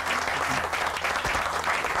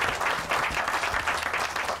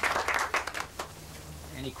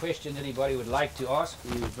 Any questions anybody would like to ask?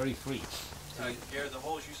 We're very free. Gary, the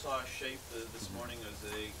holes you saw shaped this morning,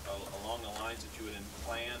 is they along the lines that you had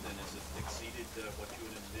planned, and has it exceeded what you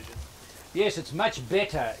had envisioned? Yes, it's much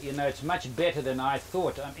better. You know, it's much better than I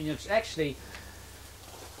thought. I mean, it's actually,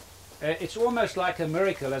 it's almost like a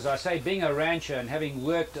miracle. As I say, being a rancher and having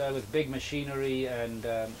worked with big machinery and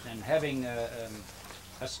having a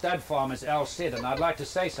stud farm, as Al said, and I'd like to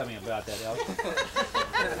say something about that, Al.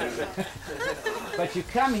 But you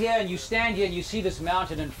come here and you stand here and you see this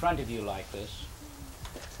mountain in front of you like this,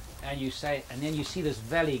 and you say, and then you see this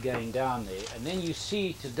valley going down there, and then you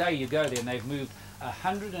see, today you go there and they've moved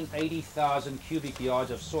 180,000 cubic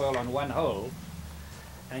yards of soil on one hole,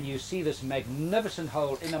 and you see this magnificent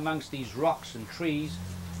hole in amongst these rocks and trees,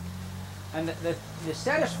 and the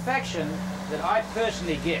satisfaction that I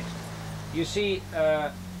personally get, you see,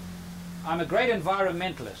 I'm a great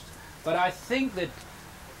environmentalist, but I think that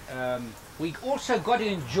we also got to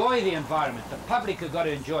enjoy the environment. The public have got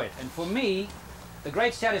to enjoy it. And for me, the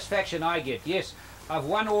great satisfaction I get, yes, I've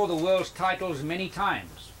won all the world's titles many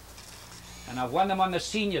times. And I've won them on the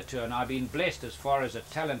senior tour, and I've been blessed as far as a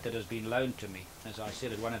talent that has been loaned to me, as I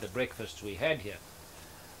said at one of the breakfasts we had here.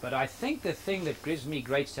 But I think the thing that gives me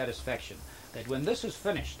great satisfaction, that when this is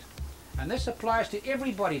finished, and this applies to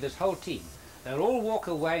everybody, this whole team, they'll all walk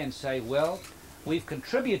away and say, well, we've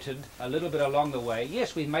contributed a little bit along the way.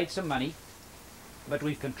 Yes, we've made some money, but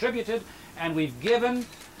we've contributed, and we've given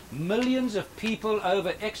millions of people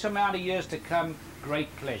over X amount of years to come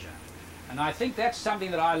great pleasure. And I think that's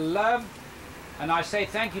something that I love, and I say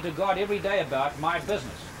thank you to God every day about my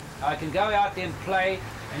business. I can go out there and play,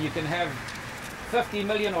 and you can have 50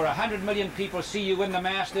 million or 100 million people see you win the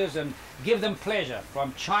Masters and give them pleasure,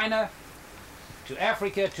 from China to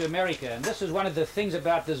Africa to America. And this is one of the things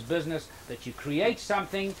about this business, that you create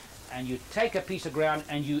something and you take a piece of ground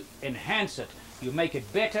and you enhance it. You make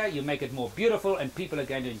it better, you make it more beautiful, and people are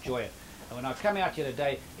going to enjoy it. And when I come out here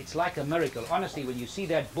today, it's like a miracle. Honestly, when you see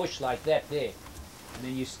that bush like that there, and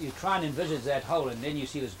then you try and envisage that hole, and then you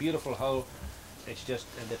see this beautiful hole, it's just,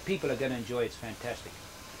 and the people are going to enjoy it. It's fantastic.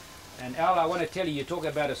 And Al, I want to tell you, you talk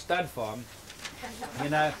about a stud farm. You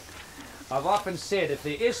know, I've often said, if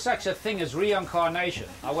there is such a thing as reincarnation,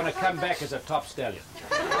 I want to come back as a top stallion.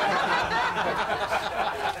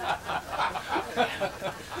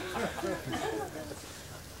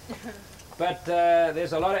 But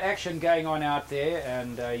there's a lot of action going on out there,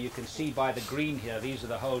 and you can see by the green here, these are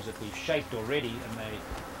the holes that we've shaped already, and they're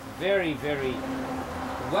very, very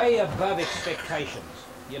way above expectations.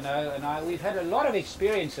 You know, and we've had a lot of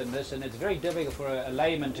experience in this, and it's very difficult for a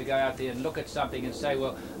layman to go out there and look at something and say,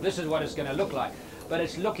 well, this is what it's going to look like. But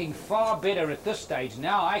it's looking far better at this stage.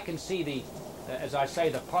 Now I can see the, as I say,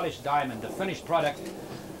 the polished diamond, the finished product,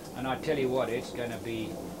 and I tell you what, it's going to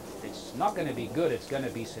be, it's not going to be good, it's going to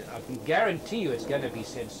be, I can guarantee you it's going to be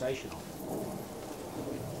sensational.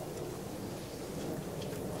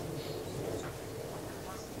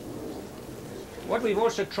 What we've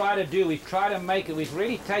also tried to do, we've tried to make it, we've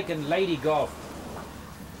really taken lady golf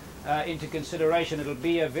into consideration. It'll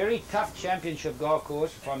be a very tough championship golf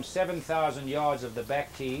course from 7,000 yards of the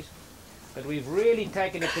back tees, but we've really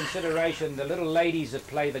taken into consideration the little ladies that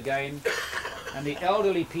play the game and the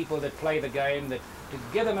elderly people that play the game, that to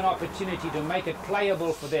give them an opportunity to make it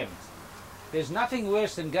playable for them. There's nothing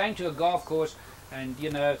worse than going to a golf course and, you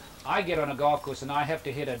know, I get on a golf course and I have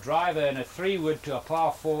to hit a driver and a 3-wood to a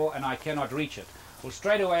par 4 and I cannot reach it. Well,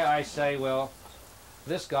 straight away I say, well,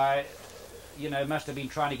 this guy, you know, must have been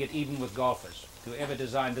trying to get even with golfers, whoever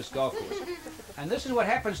designed this golf course. And this is what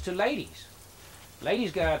happens to ladies.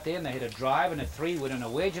 Ladies go out there and they hit a drive and a 3-wood and a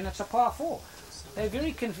wedge and it's a par 4. They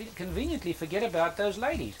very conveniently forget about those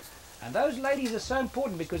ladies. And those ladies are so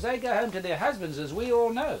important because they go home to their husbands, as we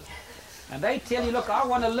all know. And they tell you, look, I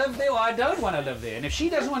want to live there or I don't want to live there. And if she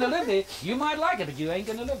doesn't want to live there, you might like it, but you ain't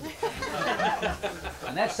going to live there.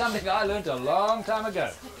 And that's something I learned a long time ago.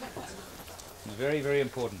 It's very, very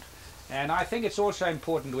important. And I think it's also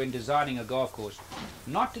important when designing a golf course,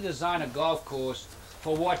 not to design a golf course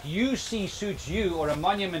for what you see suits you or a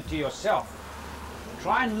monument to yourself.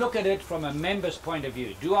 Try and look at it from a member's point of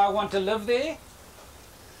view. Do I want to live there?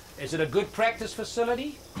 Is it a good practice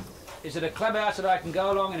facility? Is it a clubhouse that I can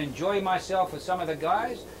go along and enjoy myself with some of the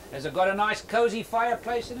guys? Has it got a nice cozy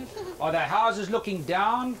fireplace in it? Are the houses looking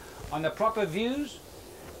down on the proper views?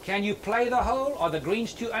 Can you play the hole? Are the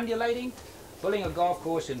greens too undulating? Building a golf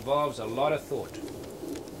course involves a lot of thought.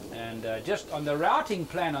 And just on the routing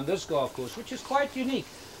plan on this golf course, which is quite unique,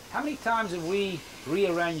 how many times have we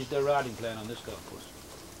rearranged the routing plan on this golf course?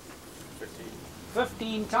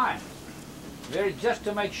 15 times. Just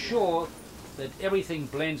to make sure that everything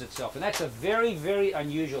blends itself, and that's a very, very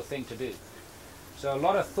unusual thing to do. So a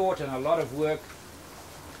lot of thought and a lot of work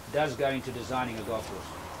does go into designing a golf course.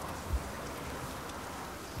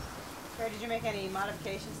 Terry, did you make any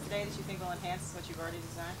modifications today that you think will enhance what you've already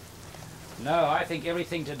designed? No, I think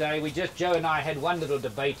everything today, Joe and I had one little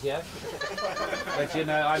debate here, but you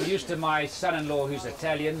know, I'm used to my son-in-law who's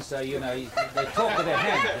Italian, so you know, they talk with their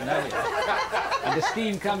hands, you know, and the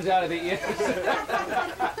steam comes out of their ears.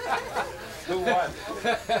 Who won?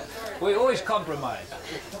 We always compromise.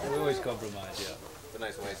 We always compromise, yeah. It's a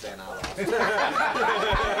nice way of saying I lost.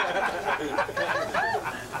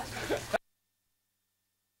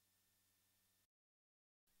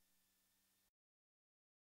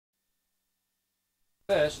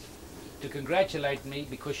 First, to congratulate me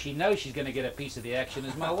because she knows she's going to get a piece of the action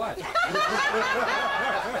is my wife.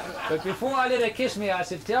 But before I let her kiss me, I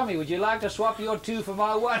said, tell me, would you like to swap your 2 for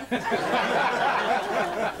my 1?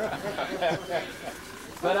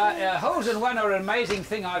 But holes in one are an amazing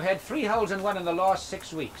thing. I've had 3 holes in one in the last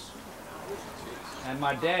 6 weeks. And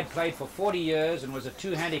my dad played for 40 years and was a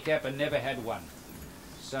 2 handicap and never had one.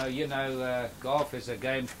 So, you know, golf is a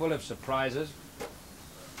game full of surprises.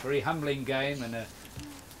 Very humbling game, and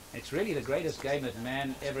it's really the greatest game that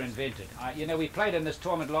man ever invented. You know, we played in this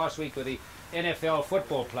tournament last week with the NFL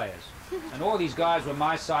football players. And all these guys were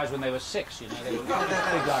my size when they were 6, you know. They were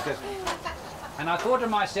big like this. And I thought to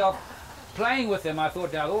myself, playing with them, I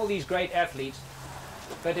thought, now, all these great athletes,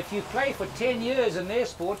 but if you play for 10 years in their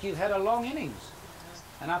sport, you've had a long innings.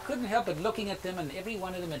 And I couldn't help but looking at them, and every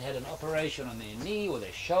one of them had had an operation on their knee, or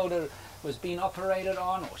their shoulder was being operated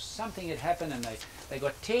on, or something had happened, and they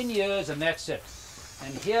got 10 years and that's it.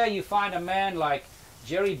 And here you find a man like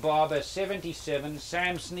Jerry Barber, 77,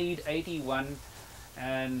 Sam Snead, 81,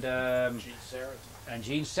 and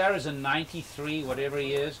Gene Sarazen, 93, whatever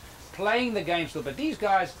he is, playing the game still. But these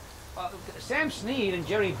guys, Sam Snead and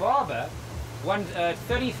Jerry Barber, won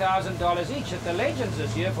 $30,000 each at the Legends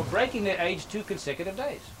this year for breaking their age 2 consecutive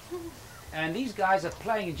days. And these guys are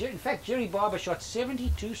playing. In fact, Jerry Barber shot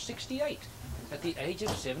 72.68 at the age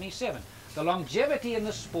of 77. The longevity in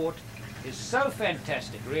the sport is so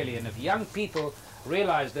fantastic, really. And if young people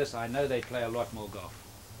realize this, I know they play a lot more golf.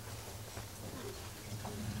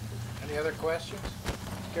 Any other questions?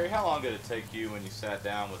 Gary, how long did it take you when you sat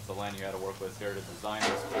down with the land you had to work with here to design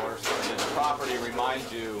this course? And did the property remind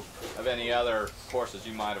you of any other courses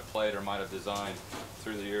you might have played or might have designed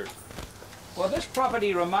through the years? Well, this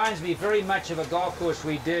property reminds me very much of a golf course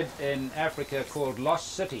we did in Africa called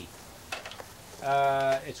Lost City.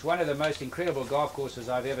 It's one of the most incredible golf courses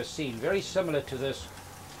I've ever seen, very similar to this.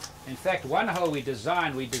 In fact, one hole we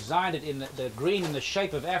designed it in the green in the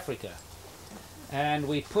shape of Africa. And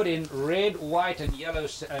we put in red, white, and yellow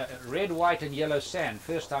sand.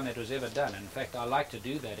 First time that was ever done. In fact, I like to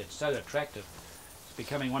do that. It's so attractive. It's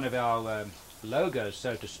becoming one of our logos,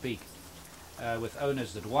 so to speak, with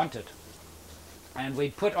owners that want it. And we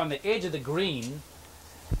put on the edge of the green,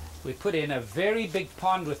 we put in a very big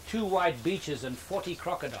pond with 2 white beaches and 40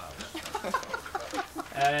 crocodiles.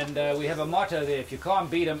 And we have a motto there: if you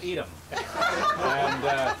can't beat them, eat them.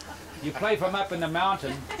 And you play from up in the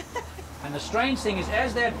mountain. And the strange thing is,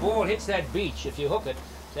 as that ball hits that beach, if you hook it,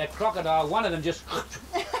 that crocodile, one of them just,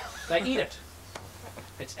 they eat it.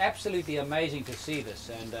 It's absolutely amazing to see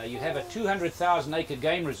this. And you have a 200,000 acre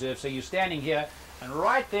game reserve, so you're standing here, and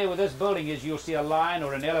right there where this building is, you'll see a lion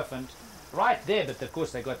or an elephant, right there, but of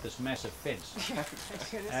course they've got this massive fence.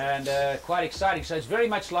 And quite exciting. So it's very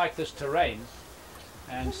much like this terrain.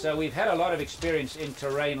 And so we've had a lot of experience in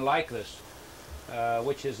terrain like this,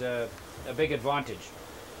 which is a big advantage.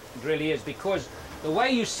 It really is, because the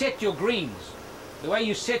way you set your greens,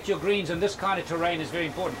 in this kind of terrain is very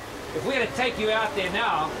important. If we were to take you out there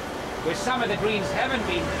now, where some of the greens haven't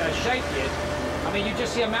been shaped yet, I mean, you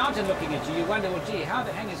just see a mountain looking at you. You wonder, well, gee, how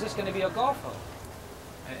the heck is this going to be a golf hole?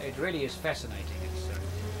 It really is fascinating.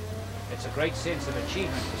 It's a great sense of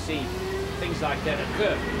achievement to see things like that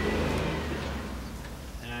occur.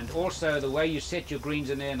 And also the way you set your greens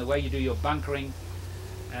in there and the way you do your bunkering.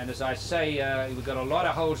 And as I say, we've got a lot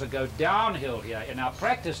of holes that go downhill here. And our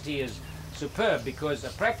practice tee is superb, because a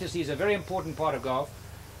practice tee is a very important part of golf.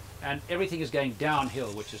 And everything is going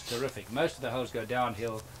downhill, which is terrific. Most of the holes go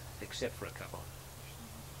downhill, except for a couple.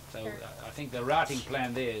 So I think the routing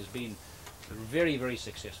plan there has been very, very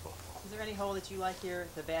successful. Is there any hole that you like here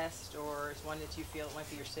the best, or is one that you feel it might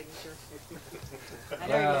be your signature? I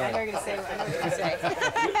know you're going to say. I know what you're going to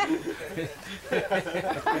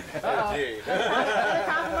say. Another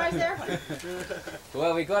compromise there?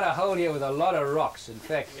 Well, we got a hole here with a lot of rocks. In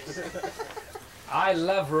fact, I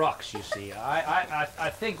love rocks, you see.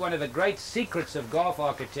 I think one of the great secrets of golf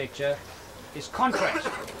architecture is contrast,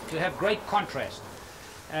 to have great contrast.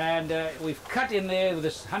 And we've cut in there with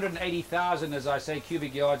this 180,000, as I say,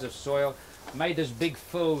 cubic yards of soil, made this big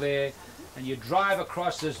fill there, and you drive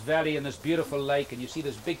across this valley and this beautiful lake, and you see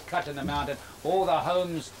this big cut in the mountain, all the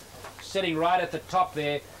homes sitting right at the top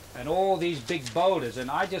there, and all these big boulders. And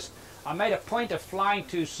I made a point of flying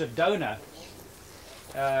to Sedona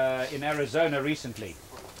in Arizona recently.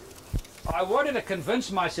 I wanted to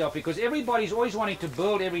convince myself, because everybody's always wanting to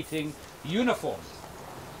build everything uniform.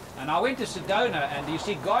 And I went to Sedona, and you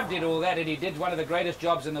see, God did all that, and he did one of the greatest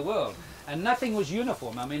jobs in the world. And nothing was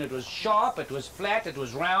uniform. I mean, it was sharp, it was flat, it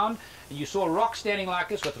was round, and you saw rocks standing like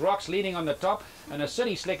this with rocks leaning on the top, and a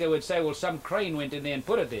city slicker would say, well, some crane went in there and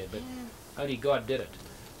put it there, but only God did it.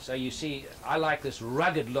 So you see, I like this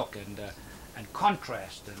rugged look and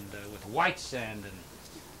contrast, and with white sand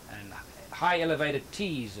and high elevated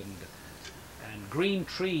tees and green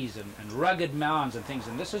trees and rugged mounds and things.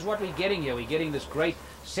 And this is what we're getting here. We're getting this great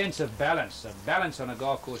sense of balance. Balance on a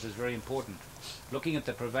golf course is very important. Looking at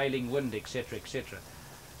the prevailing wind, etc., etc.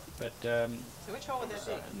 But So which hole would that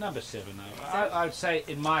be? number 7. I would say,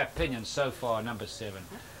 in my opinion, so far, number 7,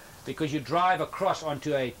 because you drive across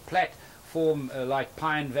onto a platform like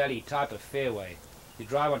Pine Valley type of fairway. You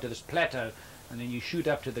drive onto this plateau, and then you shoot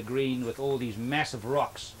up to the green with all these massive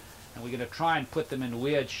rocks, and we're going to try and put them in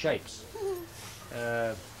weird shapes.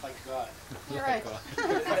 Like God. You're right.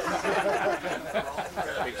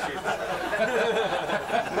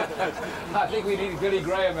 I think we need Billy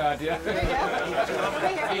Graham out here. There you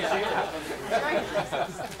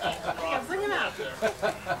go. Bring him out.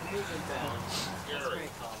 Gary,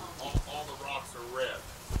 all the rocks are red.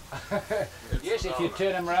 Yes, if you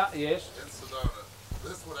turn them around, yes. In Sedona.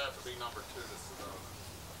 This would have to be number 2 to Sedona.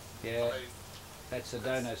 Yeah, that's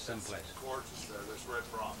Sedona someplace. It's gorgeous there. There's red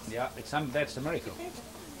rocks. Yeah, that's a miracle.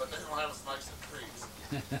 But they don't have as nice as trees.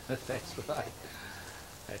 That's right.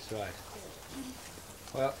 That's right.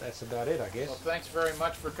 Well, that's about it, I guess. Well, thanks very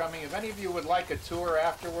much for coming. If any of you would like a tour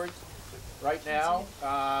afterwards, right now,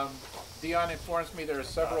 Dion informs me there are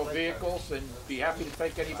several vehicles and be happy to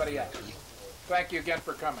take anybody out. Thank you again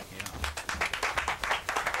for coming.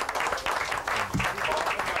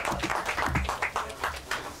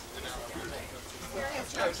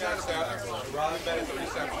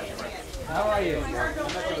 How are you?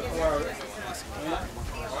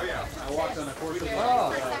 Oh yeah, I walked on the course of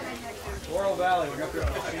Laurel Valley. We're up here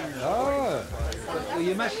on the senior. Oh, well,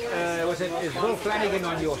 you must. Is Bill Flanagan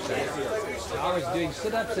on your side? I was doing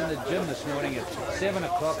sit-ups in the gym this morning at 7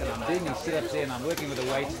 o'clock, and I'm doing these sit-ups there, and I'm working with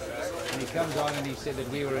the weights. And he comes on and he said that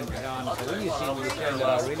we were in town. So when you see me, you saying that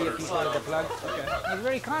I really appreciated the plug. Okay. It was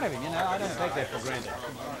very kind of him, you know. I don't take that for granted.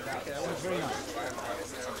 It was very nice.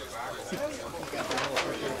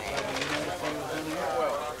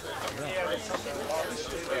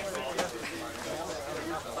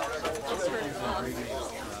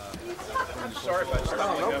 I'm sorry if I started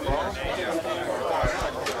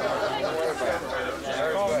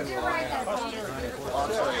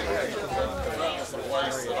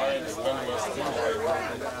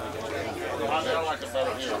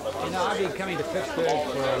You know, I've been coming to Pittsburgh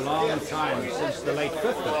for a long time, since the late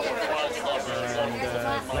 50s,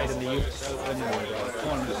 and played in the youth open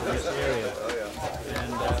tournaments in this area.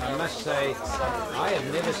 And I must say, I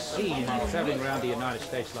have never seen, traveling around the United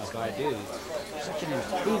States like I do, such an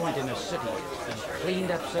improvement in a city. It's been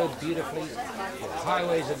cleaned up so beautifully. The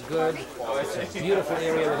highways are good. It's a beautiful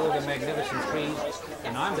area with all the magnificent trees.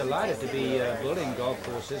 And I'm delighted to be building golf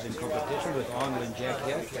courses in competition with Arnold and Jack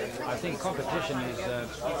here. I think competition is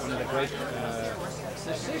one of the great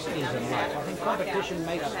necessities in life. I think competition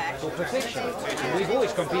makes for perfection. And we've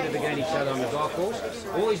always competed against each other on the golf course,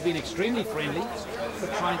 always been extremely friendly,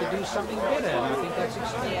 but trying to do something better, and I think that's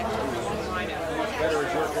exciting. better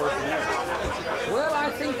is your course than theirs. Well, I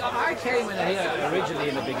think I came in here originally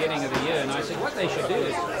in the beginning of the year, and I said what they should do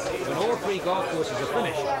is, when all 3 golf courses are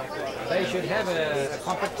finished, they should have a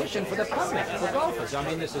competition for the public, for golfers. I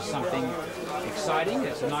mean, this is something exciting,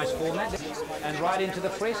 it's a nice format, and write into the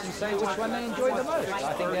press and say which one they enjoyed the most.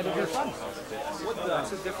 I think that would be fun. What's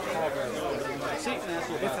the difference? See,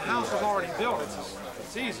 if the house is already built,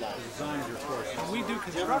 it's easy to design your course. When we do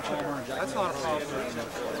construction, that's not a problem.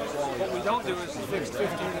 What we don't do is fix 15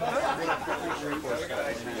 and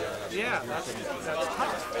 30. Yeah, that's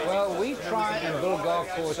tough. Well, we try and build golf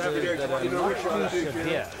courses that are not too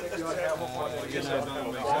severe. You know,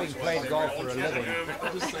 having played golf for a living,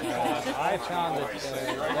 I found that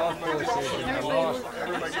golf courses in the last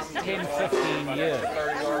 10, 15 years,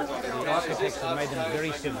 the architects have made them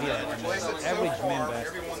very severe, and the average member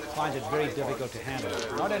finds it very difficult to handle.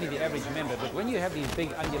 Not only the average member, but when you have these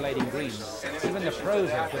big undulating greens, even the pros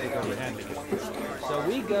have difficulty handling it. So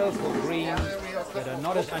we go for greens that are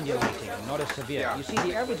not as undulating, not as severe. You see,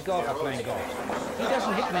 the average golfer playing golf, he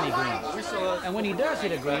doesn't hit many greens. And when he does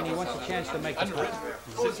hit a green, he wants a chance to make the putt.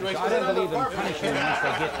 So I don't believe in punishing them once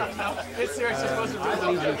they get there. I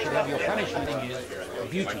believe you should have your punishment in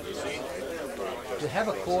beauty. To have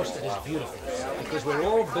a course that is beautiful, because we're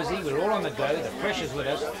all busy, we're all on the go, the pressure's with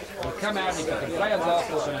us. You come out and you can play a golf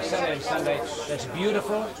course on a Saturday and Sunday that's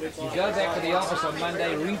beautiful. You go back to the office on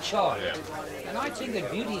Monday, recharge. And I think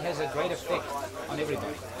that beauty has a great effect on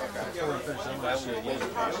everybody.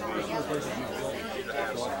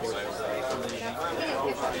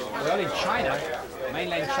 Well, in China,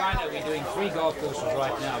 mainland China, we're doing 3 golf courses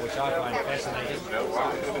right now, which I find fascinating.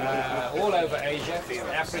 All over Asia,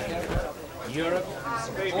 Africa, Europe,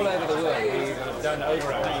 all over the world. We've done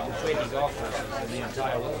over 120 golf courses in the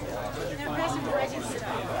entire world. Now, President,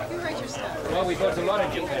 who write your Well, we built a lot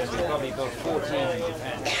in Japan. We probably built 14 in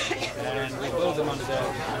Japan. And we built them under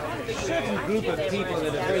a certain group of people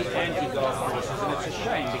that are very anti-golf courses, and it's a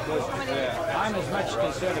shame because I'm as much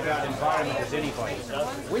concerned about environment as anybody.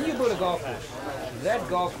 When you build a golf course, that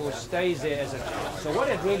golf course stays there as a... So what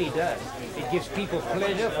it really does, it gives people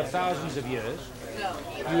pleasure for thousands of years.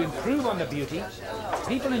 You improve on the beauty,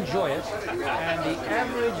 people enjoy it, and the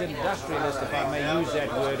average industrialist, if I may use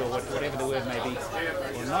that word, or whatever the word may be,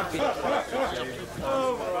 will not be...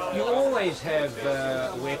 You always have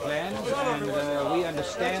wetlands, and we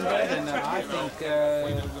understand that, and I think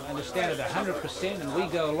understand it 100%, and we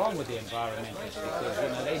go along with the environmentalists because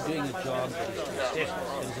they're doing a job that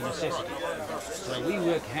is a necessity. So we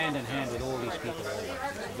work hand in hand with all these people always.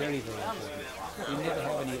 It's very, very important. We never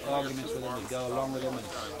have any arguments with them. We go along with them, and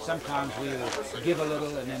sometimes we will give a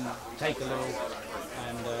little and then take a little.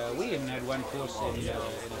 And we even had one course in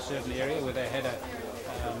a certain area where they had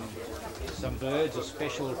some birds, a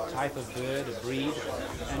special type of bird, a breed,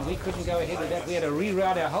 and we couldn't go ahead with that. We had to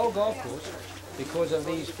reroute our whole golf course because of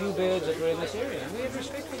these few birds that were in this area, and we have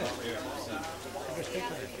respect for that.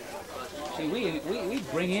 See, we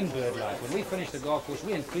bring in bird life. When we finish the golf course,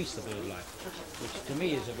 we increase the bird life, which to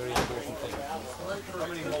me is a very important thing. How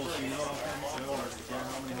many holes do you know?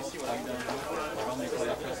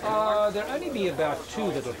 There'll only be about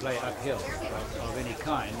 2 that will play uphill of any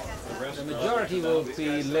kind. The majority will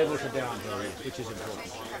be level to downhill, which is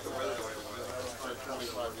important.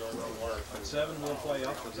 But 7 will play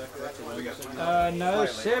up, is that correct? No,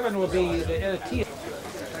 7 will be the tier.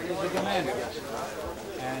 Is the command.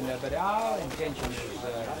 And but our intention is,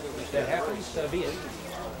 if that happens, so be it.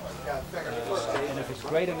 And if it's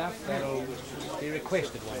great enough, that'll be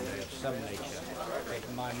requested one day of some nature.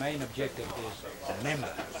 But my main objective is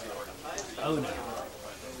member, owner,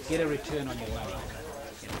 get a return on your money.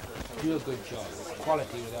 Do a good job,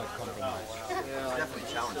 quality without compromise. Yeah, it's definitely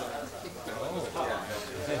challenging.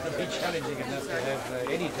 It'll be challenging enough to have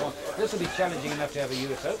any time. This will be challenging enough to have a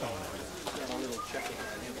US Open on it.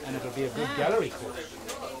 And it'll be a good gallery course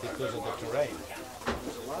because of the terrain.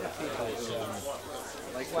 There's a lot of people.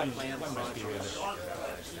 One must be realistic.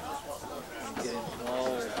 Get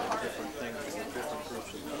involved in different things.